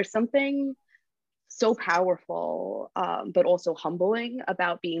said. And there's something so powerful, but also humbling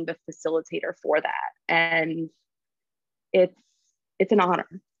about being the facilitator for that. And it's an honor.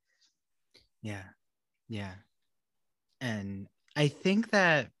 Yeah. And I think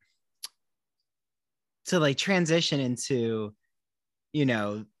that to like transition into, you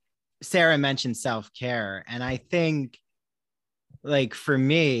know, Sarah mentioned self-care. And I think like for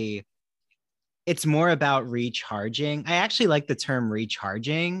me, it's more about recharging. I actually like the term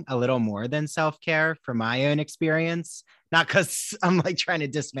recharging a little more than self-care from my own experience. Not because I'm like trying to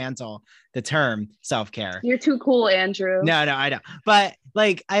dismantle the term self-care. You're too cool, Andrew. No, I know. But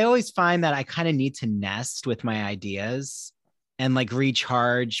like, I always find that I kind of need to nest with my ideas and like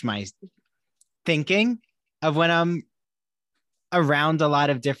recharge my thinking of when I'm around a lot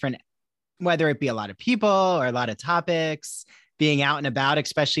of different, whether it be a lot of people or a lot of topics, being out and about,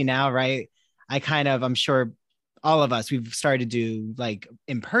 especially now, right? I'm sure all of us, we've started to do like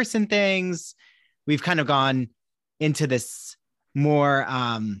in-person things. We've kind of gone into this more,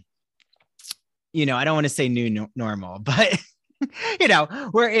 I don't want to say new normal, but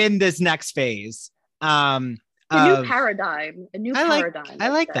we're in this next phase. New paradigm, a new paradigm. I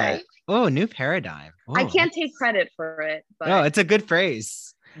like that. Oh, new paradigm. Oh, I can't take credit for it, but oh, it's a good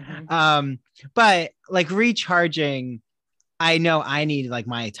phrase. Mm-hmm. But like recharging, I know I need like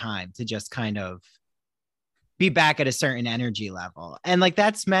my time to just kind of be back at a certain energy level. And like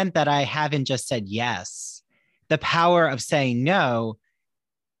that's meant that I haven't just said yes. The power of saying no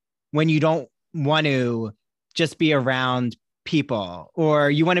when you don't want to just be around people,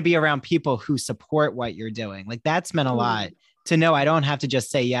 or you want to be around people who support what you're doing. Like that's meant a lot to know I don't have to just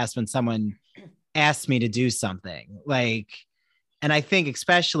say yes when someone asks me to do something. Like, and I think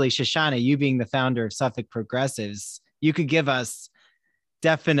especially Shoshana, you being the founder of Suffolk Progressives, you could give us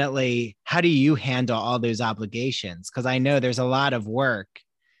definitely, how do you handle all those obligations? Because I know there's a lot of work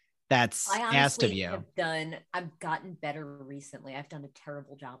that's asked of you. I've gotten better recently. I've done a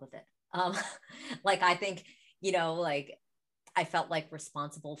terrible job of it. Like I think, like I felt like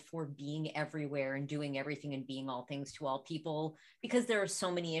responsible for being everywhere and doing everything and being all things to all people, because there are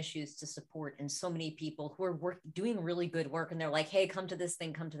so many issues to support and so many people who are doing really good work. And they're like, hey, come to this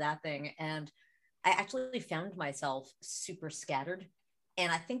thing, come to that thing. And I actually found myself super scattered.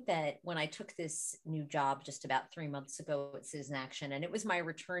 And I think that when I took this new job just about 3 months ago at Citizen Action, and it was my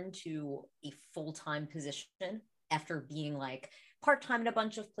return to a full-time position after being like part-time in a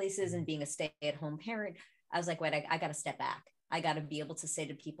bunch of places and being a stay-at-home parent, I was like, wait, I got to step back. I got to be able to say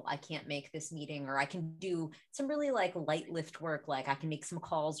to people, I can't make this meeting, or I can do some really like light lift work. Like I can make some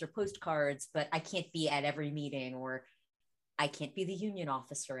calls or postcards, but I can't be at every meeting, or I can't be the union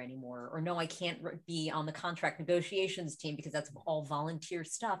officer anymore, or no, I can't be on the contract negotiations team because that's all volunteer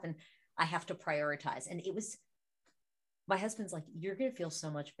stuff. And I have to prioritize. And my husband's like, you're going to feel so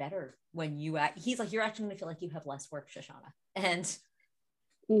much better when he's like, you're actually going to feel like you have less work, Shoshana. And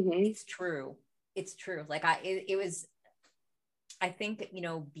it's true. It's true. Like I think,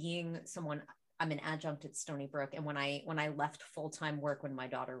 being someone, I'm an adjunct at Stony Brook. And when I left full-time work when my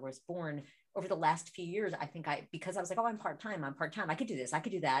daughter was born, over the last few years, I think because I was like, oh, I'm part-time. I could do this. I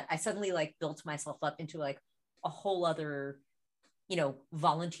could do that. I suddenly like built myself up into like a whole other,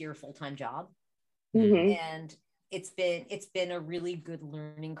 volunteer full-time job. And it's been a really good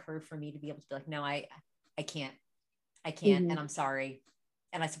learning curve for me to be able to be like, no, I can't. And I'm sorry.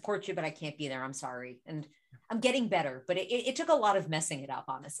 And I support you, but I can't be there. I'm sorry. And I'm getting better, but it took a lot of messing it up,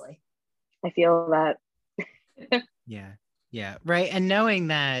 honestly. I feel that. Yeah. Yeah. Right. And knowing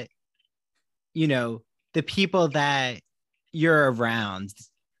that, the people that you're around,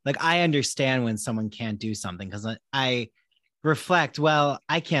 like I understand when someone can't do something, because I reflect, well,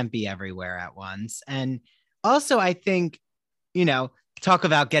 I can't be everywhere at once. And also I think, talk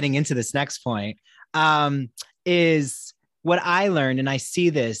about getting into this next point, is what I learned. And I see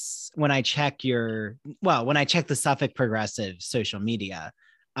this when I check the Suffolk Progressive social media,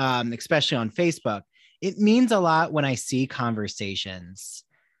 especially on Facebook, it means a lot when I see conversations.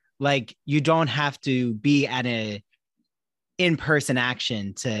 Like you don't have to be at a in-person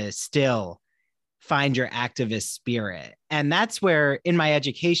action to still find your activist spirit. And that's where in my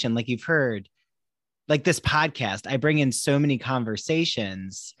education, like you've heard, like this podcast, I bring in so many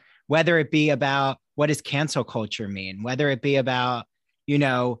conversations, whether it be about what does cancel culture mean, whether it be about,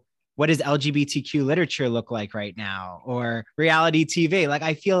 what does LGBTQ literature look like right now, or reality TV. Like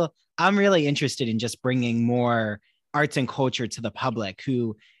I feel I'm really interested in just bringing more arts and culture to the public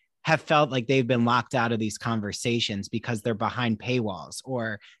who have felt like they've been locked out of these conversations because they're behind paywalls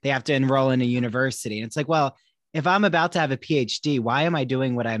or they have to enroll in a university. And it's like, well, if I'm about to have a PhD, why am I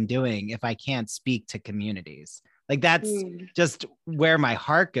doing what I'm doing if I can't speak to communities? Like that's just where my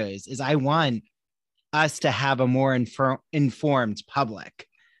heart goes, is I want us to have a more informed public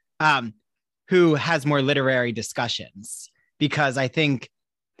who has more literary discussions, because I think,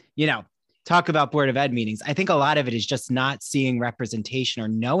 talk about Board of Ed meetings. I think a lot of it is just not seeing representation or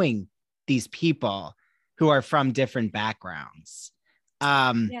knowing these people who are from different backgrounds.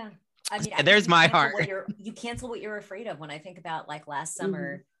 Yeah. I mean, there's my heart. You cancel what you're afraid of. When I think about like last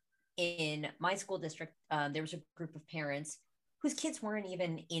summer in my school district, there was a group of parents whose kids weren't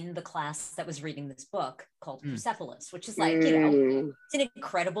even in the class that was reading this book called Persepolis, which is like, it's an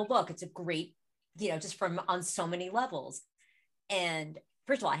incredible book. It's a great, just on so many levels. And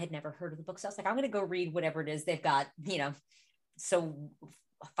first of all, I had never heard of the book. So I was like, I'm going to go read whatever it is they've got, so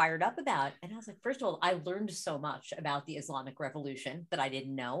fired up about. And I was like, first of all, I learned so much about the Islamic Revolution that I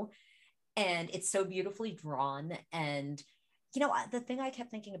didn't know. And it's so beautifully drawn. And, the thing I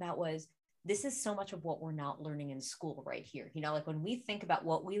kept thinking about was this is so much of what we're not learning in school right here. You know, like when we think about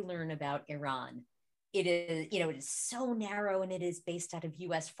what we learn about Iran, it is, you know, it is so narrow and it is based out of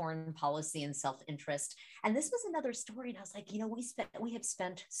US foreign policy and self-interest. And this was another story. And I was like, you know, we have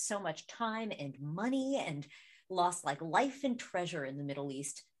spent so much time and money and lost like life and treasure in the Middle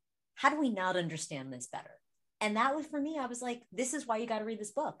East. How do we not understand this better? And that was, for me, I was like, this is why you got to read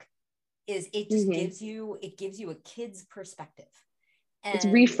this book, is it just gives you a kid's perspective. And it's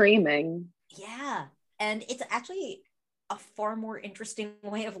reframing. Yeah. And it's actually a far more interesting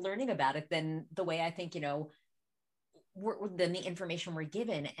way of learning about it than the way I think, you know, than the information we're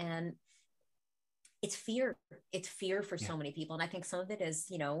given. And it's fear for so many people. And I think some of it is,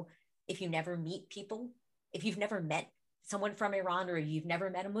 you know, if you never meet people, if you've never met someone from Iran, or you've never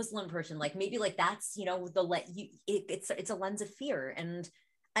met a Muslim person, like maybe like that's, you know, it's a lens of fear. And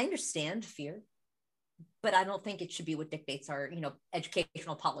I understand fear, but I don't think it should be what dictates our, you know,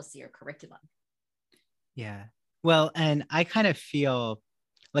 educational policy or curriculum. Yeah. Well, and I kind of feel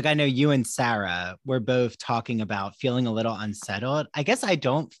like, I know you and Sarah were both talking about feeling a little unsettled. I guess I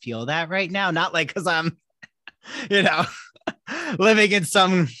don't feel that right now. Not like, because I'm, you know, living in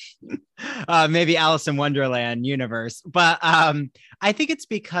some maybe Alice in Wonderland universe. But I think it's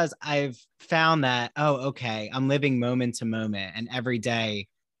because I've found that, oh, okay, I'm living moment to moment, and every day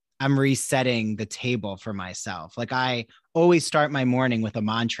I'm resetting the table for myself. Like I always start my morning with a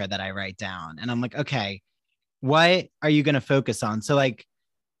mantra that I write down, and I'm like, okay, what are you going to focus on? So like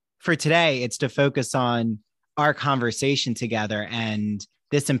for today, it's to focus on our conversation together and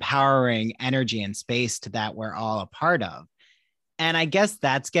this empowering energy and space that we're all a part of. And I guess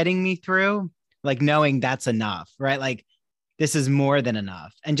that's getting me through, like knowing that's enough, right? Like this is more than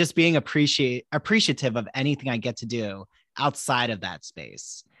enough. And just being appreciative of anything I get to do outside of that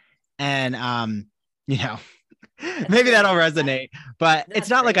space. And, you know, maybe that'll resonate, but it's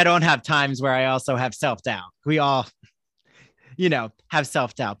not like I don't have times where I also have self-doubt. We all, you know, have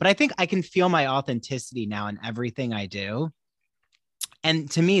self-doubt, but I think I can feel my authenticity now in everything I do. And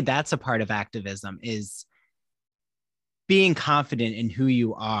to me, that's a part of activism, is being confident in who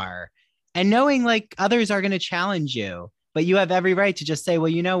you are and knowing like others are going to challenge you, but you have every right to just say, well,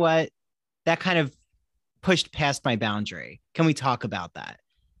 you know what, that kind of pushed past my boundary. Can we talk about that?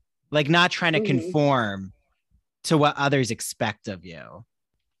 Like not trying to conform to what others expect of you.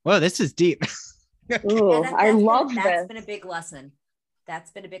 Whoa, this is deep. Ooh, I love this. That's been a big lesson.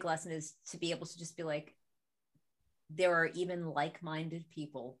 That's been a big lesson, is to be able to just be like, there are even like-minded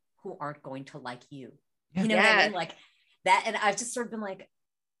people who aren't going to like you. You know what I mean? Like that. And I've just sort of been like,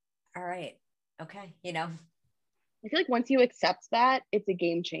 all right, okay, you know. I feel like once you accept that, it's a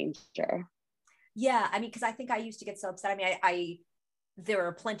game changer. Yeah, I mean, because I think I used to get so upset. I mean, I there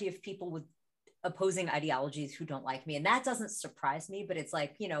are plenty of people with opposing ideologies who don't like me, and that doesn't surprise me. But it's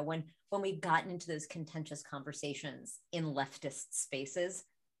like, you know, when we've gotten into those contentious conversations in leftist spaces,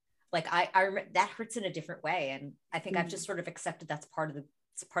 like I remember that hurts in a different way, and I think I've just sort of accepted that's part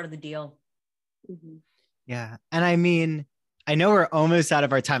of the deal. Yeah, and I mean, I know we're almost out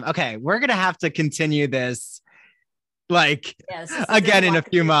of our time. Okay, we're gonna have to continue this, like again in a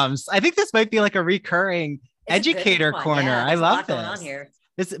few months. I think this might be like a recurring educator corner. Yeah, I love this. Going on here.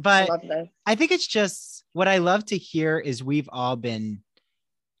 But I think it's just what I love to hear is we've all been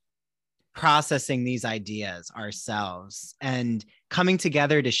processing these ideas ourselves, and coming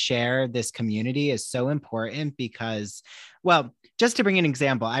together to share this community is so important because, well, just to bring an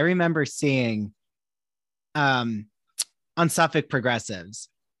example, I remember seeing on Suffolk Progressives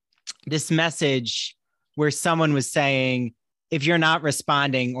this message where someone was saying, if you're not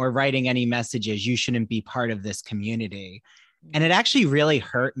responding or writing any messages, you shouldn't be part of this community. And it actually really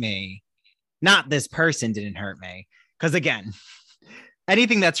hurt me. Not this person didn't hurt me, because again,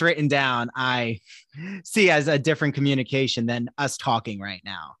 anything that's written down, I see as a different communication than us talking right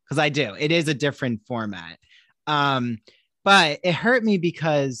now. Because I do, it is a different format. But it hurt me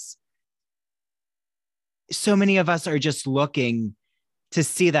because so many of us are just looking to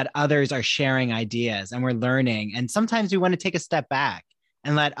see that others are sharing ideas and we're learning. And sometimes we want to take a step back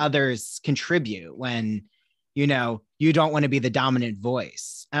and let others contribute when, you know, you don't want to be the dominant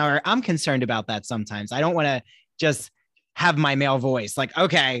voice. Or I'm concerned about that sometimes. I don't want to just have my male voice. Like,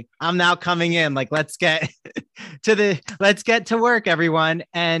 okay, I'm now coming in. Like, let's get to work, everyone.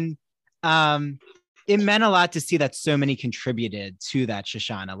 And it meant a lot to see that so many contributed to that,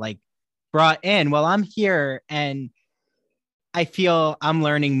 Shoshana, like brought in. Well, I'm here and I feel I'm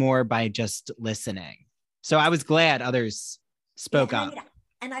learning more by just listening. So I was glad others spoke up.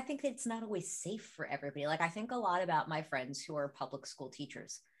 And I think it's not always safe for everybody. Like I think a lot about my friends who are public school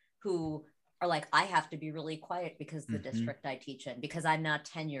teachers who are like, I have to be really quiet because the district I teach in, because I'm not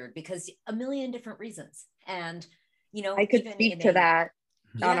tenured, because a million different reasons. And, you know, I could speak to that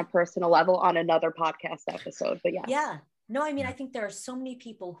on a personal level on another podcast episode, but yes. Yeah. No, I mean, I think there are so many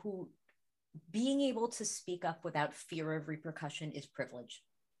people who being able to speak up without fear of repercussion is privilege.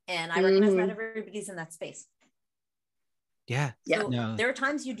 And I recognize not everybody's in that space. Yeah. So there are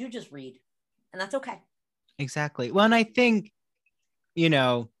times you do just read, and that's okay. Exactly. Well, and I think, you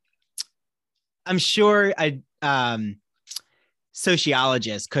know, I'm sure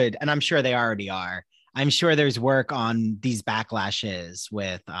sociologists could, and I'm sure they already are. I'm sure there's work on these backlashes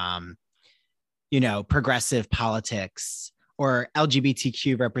with, you know, progressive politics or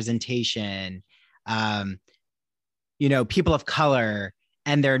LGBTQ representation, you know, people of color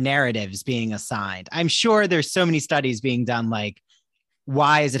and their narratives being assigned. I'm sure there's so many studies being done, like,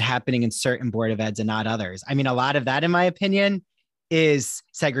 why is it happening in certain Board of Eds and not others? I mean, a lot of that, in my opinion, is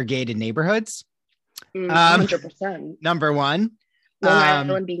segregated neighborhoods. 100%. Number one. Long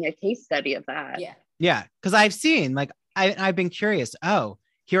Island being a case study of that. Yeah. Yeah. Because I've seen, like, I've been curious. Oh,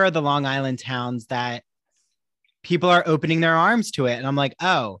 here are the Long Island towns that people are opening their arms to it. And I'm like,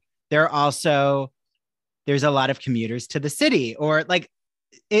 oh, there's a lot of commuters to the city, or like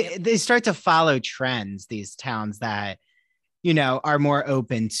they start to follow trends, these towns that, you know, are more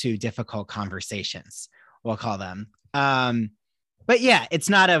open to difficult conversations, we'll call them. But yeah, it's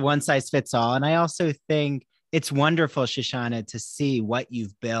not a one size fits all. And I also think it's wonderful, Shoshana, to see what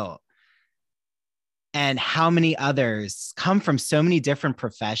you've built and how many others come from so many different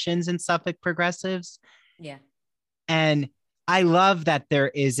professions in Suffolk Progressives. Yeah. And I love that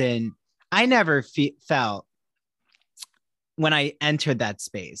I never felt when I entered that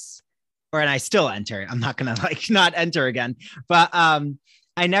space, and I still enter, I'm not going to like not enter again, but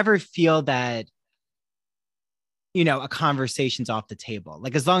I never feel that, you know, a conversation's off the table.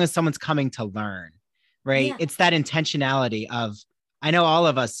 Like, as long as someone's coming to learn, right? Yeah. It's that intentionality of, I know all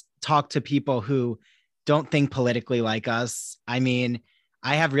of us talk to people who don't think politically like us. I mean,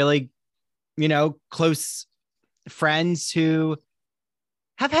 I have really, you know, close friends who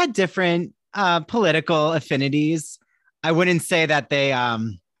have had different political affinities. I wouldn't say that they are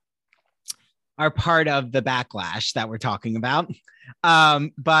part of the backlash that we're talking about.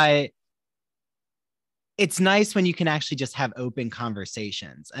 But it's nice when you can actually just have open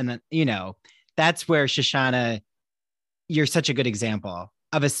conversations. And, you know, that's where, Shoshana, you're such a good example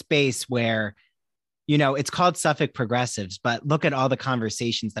of a space where, you know, it's called Suffolk Progressives, but look at all the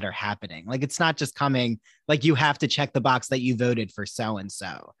conversations that are happening. Like, it's not just coming, like, you have to check the box that you voted for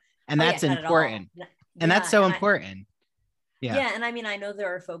so-and-so. And that's important. And that's so important. Yeah. And I mean, I know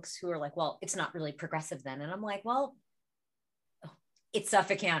there are folks who are like, well, it's not really progressive then. And I'm like, well, it's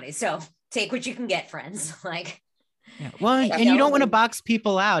Suffolk County, so take what you can get, friends. Like, yeah. Well, and you don't want to box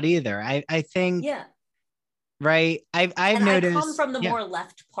people out either. I think, right. I've noticed. I come from the more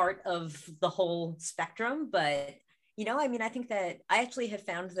left part of the whole spectrum, but you know, I mean, I think that I actually have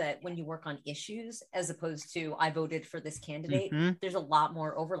found that when you work on issues, as opposed to I voted for this candidate, there's a lot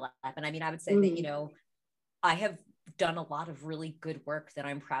more overlap. And I mean, I would say that, you know, I have done a lot of really good work that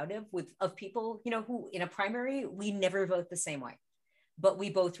I'm proud of people, you know, who in a primary, we never vote the same way, but we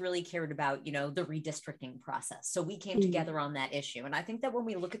both really cared about, you know, the redistricting process. So we came together on that issue. And I think that when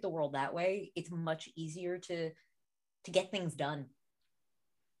we look at the world that way, it's much easier to get things done.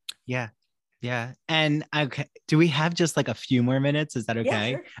 Yeah. Yeah. And okay, do we have just like a few more minutes? Is that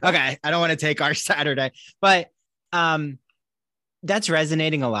okay? Yeah, sure. Okay. I don't want to take our Saturday, but that's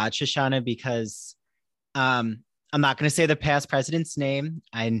resonating a lot, Shoshana, because I'm not going to say the past president's name.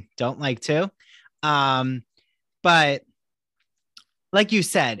 I don't like to. But like you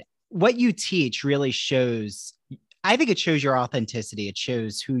said, what you teach really shows, I think it shows your authenticity. It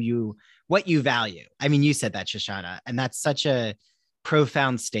shows what you value. I mean, you said that, Shoshana, and that's such a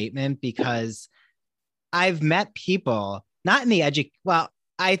profound statement, because I've met people not in the well,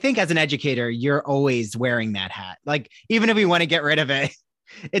 I think as an educator, you're always wearing that hat. Like, even if we want to get rid of it,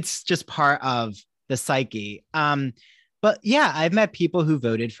 it's just part of the psyche. But yeah, I've met people who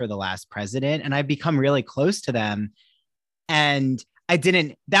voted for the last president, and I've become really close to them. And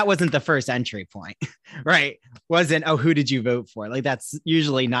that wasn't the first entry point, right? Wasn't, oh, who did you vote for? Like, that's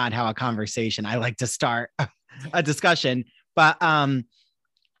usually not how a conversation, I like to start a discussion. But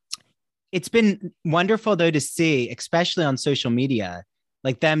it's been wonderful though to see, especially on social media,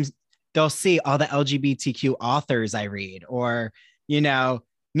 like they'll see all the LGBTQ authors I read, or, you know,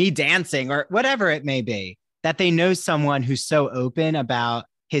 me dancing or whatever it may be, that they know someone who's so open about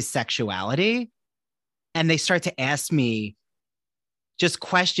his sexuality. And they start to ask me just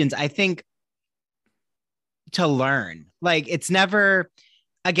questions, I think, to learn. Like, it's never,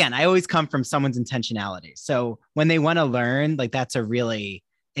 again, I always come from someone's intentionality. So when they want to learn, like that's a really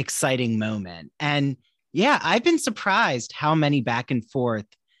exciting moment. And yeah, I've been surprised how many back and forth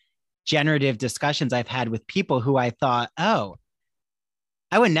generative discussions I've had with people who I thought, oh,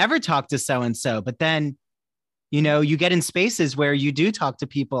 I would never talk to so and so. But then, you get in spaces where you do talk to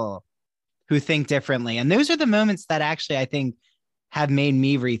people who think differently. And those are the moments that actually I think have made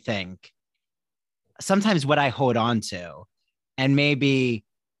me rethink sometimes what I hold on to and maybe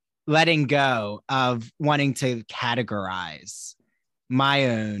letting go of wanting to categorize my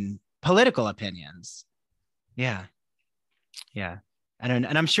own political opinions. Yeah. Yeah. And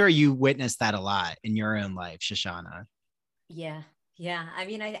I'm sure you witnessed that a lot in your own life, Shoshana. Yeah. Yeah. I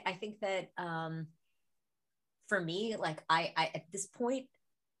mean, I think that for me, like I at this point,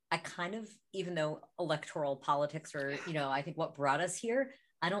 I kind of, even though electoral politics are, I think what brought us here,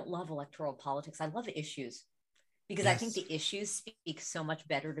 I don't love electoral politics. I love issues because I think the issues speak so much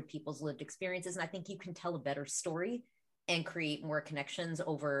better to people's lived experiences. And I think you can tell a better story and create more connections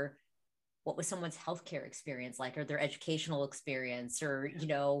over what was someone's healthcare experience like, or their educational experience, or,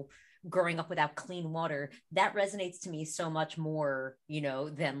 growing up without clean water. That resonates to me so much more,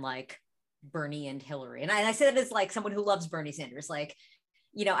 than like Bernie and Hillary. And I say that as like someone who loves Bernie Sanders. Like,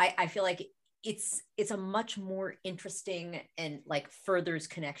 I feel like it's a much more interesting and like furthers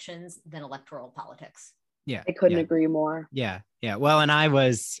connections than electoral politics. Yeah. I couldn't agree more. Yeah. Yeah. Well, and I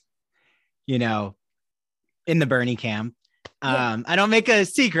was, in the Bernie camp. I don't make a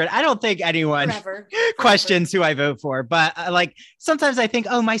secret. I don't think anyone questions who I vote for, but like sometimes I think,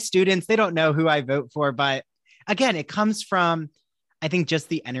 oh, my students, they don't know who I vote for. But again, it comes from, I think, just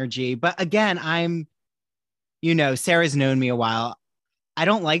the energy. But again, I'm, Sarah's known me a while. I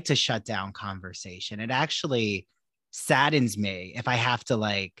don't like to shut down conversation. It actually saddens me if I have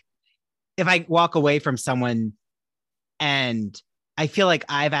to if I walk away from someone and I feel like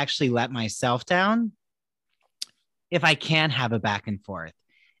I've actually let myself down, if I can have a back and forth.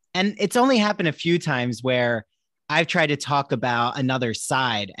 And it's only happened a few times where I've tried to talk about another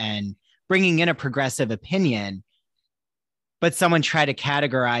side and bringing in a progressive opinion, but someone tried to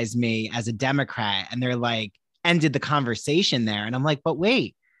categorize me as a Democrat and they're like, ended the conversation there. And I'm like, but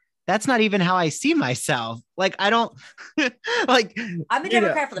wait, that's not even how I see myself. Like, I don't like, I'm a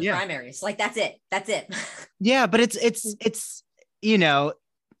Democrat for the primaries. Like, that's it. That's it. Yeah. But it's,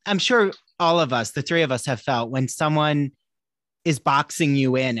 I'm sure all of us, the three of us, have felt when someone is boxing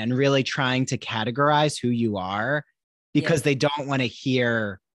you in and really trying to categorize who you are because they don't want to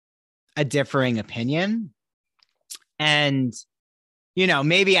hear a differing opinion. And,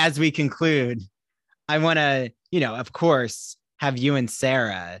 maybe as we conclude, I want to, of course, have you and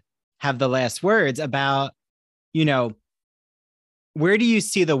Sarah have the last words about, where do you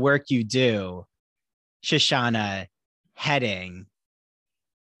see the work you do, Shoshana, heading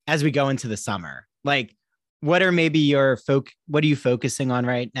as we go into the summer? Like, what are maybe what are you focusing on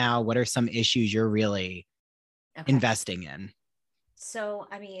right now? What are some issues you're really investing in? So,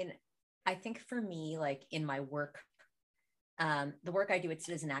 I mean, I think for me, like in my work, the work I do at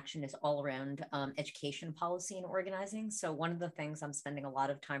Citizen Action is all around education policy and organizing. So one of the things I'm spending a lot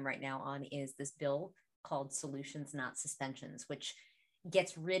of time right now on is this bill called Solutions Not Suspensions, which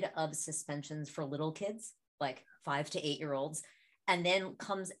gets rid of suspensions for little kids, like 5 to 8 year olds, and then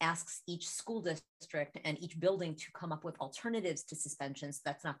asks each school district and each building to come up with alternatives to suspensions.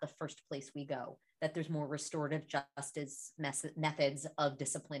 That's not the first place we go, that there's more restorative justice methods of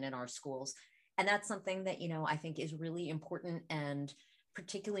discipline in our schools. And that's something that, I think is really important, and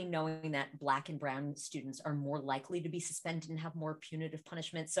particularly knowing that Black and Brown students are more likely to be suspended and have more punitive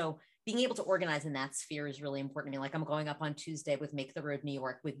punishment. So being able to organize in that sphere is really important to me. Like, I'm going up on Tuesday with Make the Road New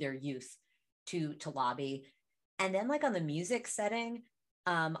York with their youth to lobby. And then like on the music setting,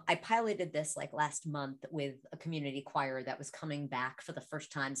 I piloted this like last month with a community choir that was coming back for the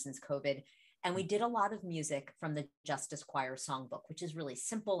first time since COVID. And we did a lot of music from the Justice Choir songbook, which is really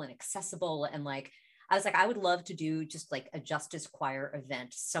simple and accessible. And like, I was like, I would love to do just like a Justice Choir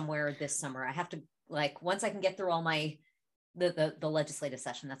event somewhere this summer. I have to, like, once I can get through all my, the legislative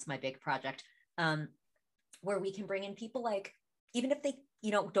session, that's my big project, where we can bring in people, like, even if they,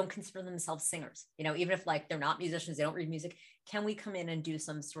 don't consider themselves singers, even if like they're not musicians, they don't read music, can we come in and do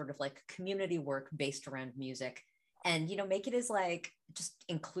some sort of like community work based around music? And, make it as like just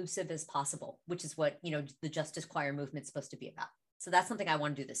inclusive as possible, which is what, the Justice Choir movement is supposed to be about. So that's something I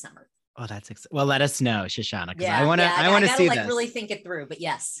want to do this summer. Oh, well, let us know, Shoshana, because I want to see like this. Really think it through, but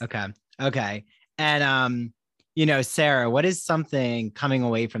yes. Okay. And, Sarah, what is something coming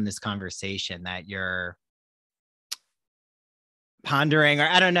away from this conversation that you're pondering, or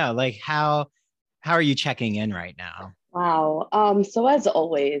I don't know, like how are you checking in right now? Wow. So as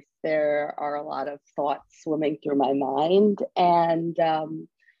always, there are a lot of thoughts swimming through my mind. And one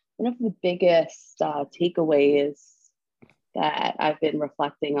of the biggest takeaways that I've been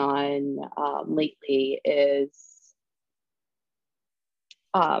reflecting on lately is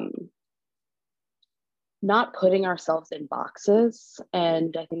not putting ourselves in boxes.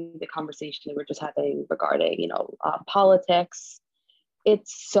 And I think the conversation that we're just having regarding, politics,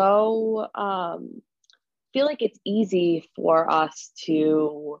 it's so, feel like it's easy for us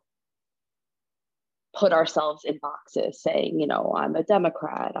to put ourselves in boxes saying, I'm a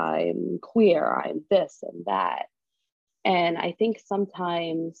Democrat, I'm queer, I'm this and that. And I think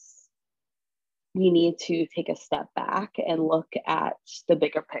sometimes we need to take a step back and look at the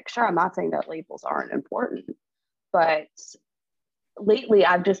bigger picture. I'm not saying that labels aren't important, but lately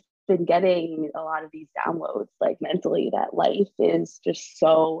I've just been getting a lot of these downloads, like mentally, that life is just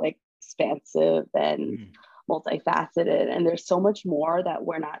so expansive and multifaceted. And there's so much more that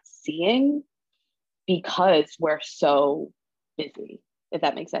we're not seeing because we're so busy, if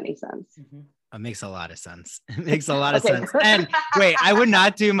that makes any sense. It makes a lot of sense. It makes a lot of sense. And wait, I would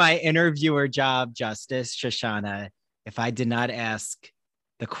not do my interviewer job justice, Shoshana, if I did not ask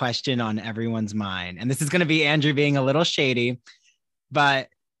the question on everyone's mind. And this is going to be Andrew being a little shady, but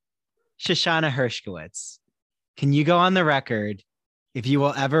Shoshana Hershkowitz, can you go on the record if you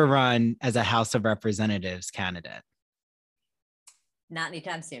will ever run as a House of Representatives candidate? Not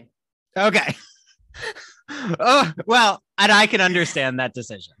anytime soon. Okay. Oh, well, and I can understand that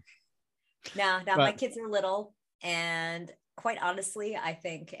decision. Now my kids are little, and quite honestly, I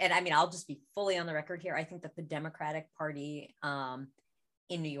think, and I mean, I'll just be fully on the record here. I think that the Democratic Party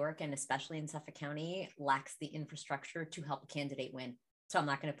in New York, and especially in Suffolk County, lacks the infrastructure to help a candidate win. So I'm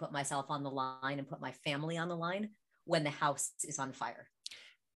not going to put myself on the line and put my family on the line when the house is on fire.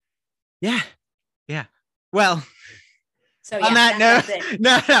 Yeah. Well, so on that note,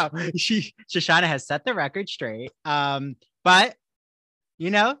 no, Shoshana has set the record straight. But who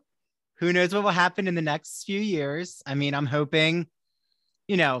knows what will happen in the next few years? I mean, I'm hoping,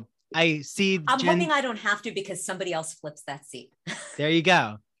 I'm hoping I don't have to, because somebody else flips that seat. There you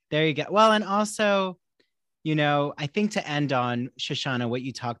go. Well, and also, I think to end on, Shoshana, what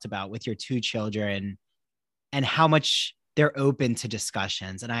you talked about with your two children and how much they're open to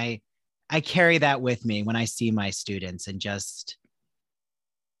discussions. And I carry that with me when I see my students, and just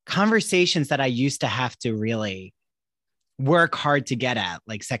conversations that I used to have to really work hard to get at,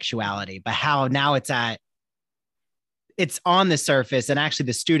 like sexuality, but how now it's on the surface, and actually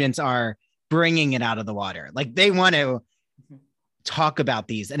the students are bringing it out of the water. Like they want to talk about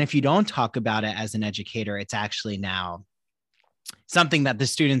these. And if you don't talk about it as an educator, it's actually now something that the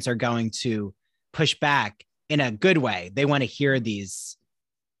students are going to push back in a good way. They want to hear these,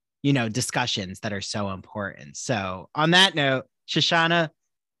 discussions that are so important. So on that note, Shoshana,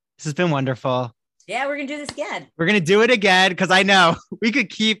 this has been wonderful. Yeah, we're going to do this again. We're going to do it again, because I know we could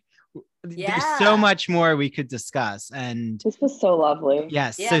keep, there's so much more we could discuss. And this was so lovely.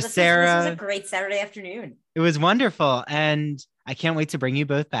 Yes. Yeah, so this Sarah, was a great Saturday afternoon. It was wonderful. And I can't wait to bring you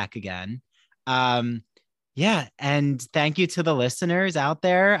both back again. And thank you to the listeners out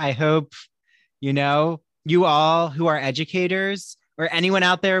there. I hope, you all who are educators, or anyone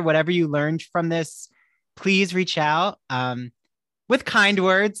out there, whatever you learned from this, please reach out with kind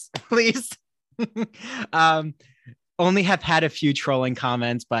words, please. Only have had a few trolling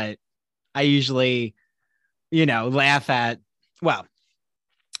comments, but I usually, laugh at, well,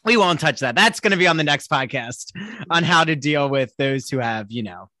 we won't touch that. That's going to be on the next podcast on how to deal with those who have,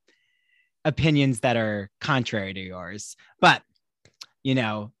 opinions that are contrary to yours. But,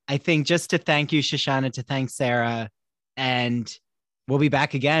 I think just to thank you, Shoshana, to thank Sarah, and we'll be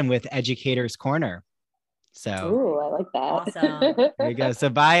back again with Educators Corner. So, ooh, I like that. Awesome. There you go. So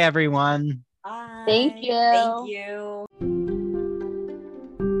bye, everyone. Bye. Thank you. Thank you.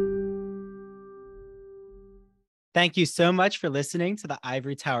 Thank you so much for listening to the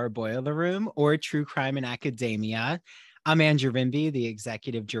Ivory Tower Boiler Room, or True Crime in Academia. I'm Andrew Rimby, the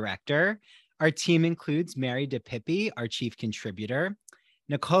executive director. Our team includes Mary DePippi, our chief contributor,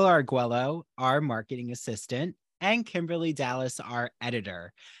 Nicole Arguello, our marketing assistant, and Kimberly Dallas, our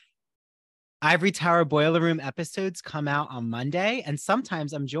editor. Ivory Tower Boiler Room episodes come out on Monday, and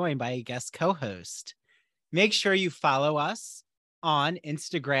sometimes I'm joined by a guest co-host. Make sure you follow us on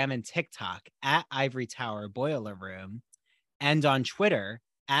Instagram and TikTok at Ivory Tower Boiler Room, and on Twitter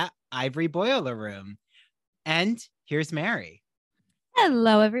at Ivory Boiler Room. And here's Mary.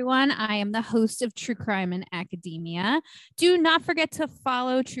 Hello, everyone. I am the host of True Crime in Academia. Do not forget to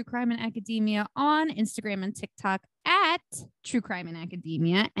follow True Crime in Academia on Instagram and TikTok at True Crime in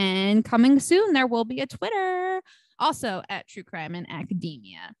Academia. And coming soon, there will be a Twitter. also at True Crime and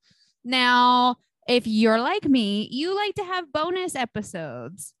Academia. Now, if you're like me, you like to have bonus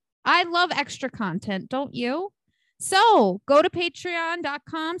episodes. I love extra content, don't you? So go to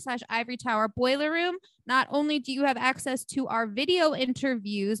patreon.com/Ivory Tower Boiler Room. Not only do you have access to our video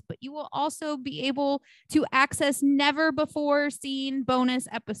interviews, but you will also be able to access never before seen bonus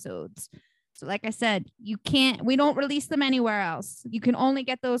episodes. So like I said, we don't release them anywhere else. You can only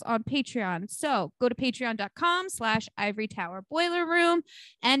get those on Patreon. So go to patreon.com/Ivory Tower Boiler Room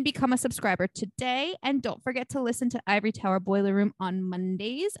and become a subscriber today. And don't forget to listen to Ivory Tower Boiler Room on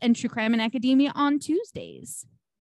Mondays and True Crime and Academia on Tuesdays.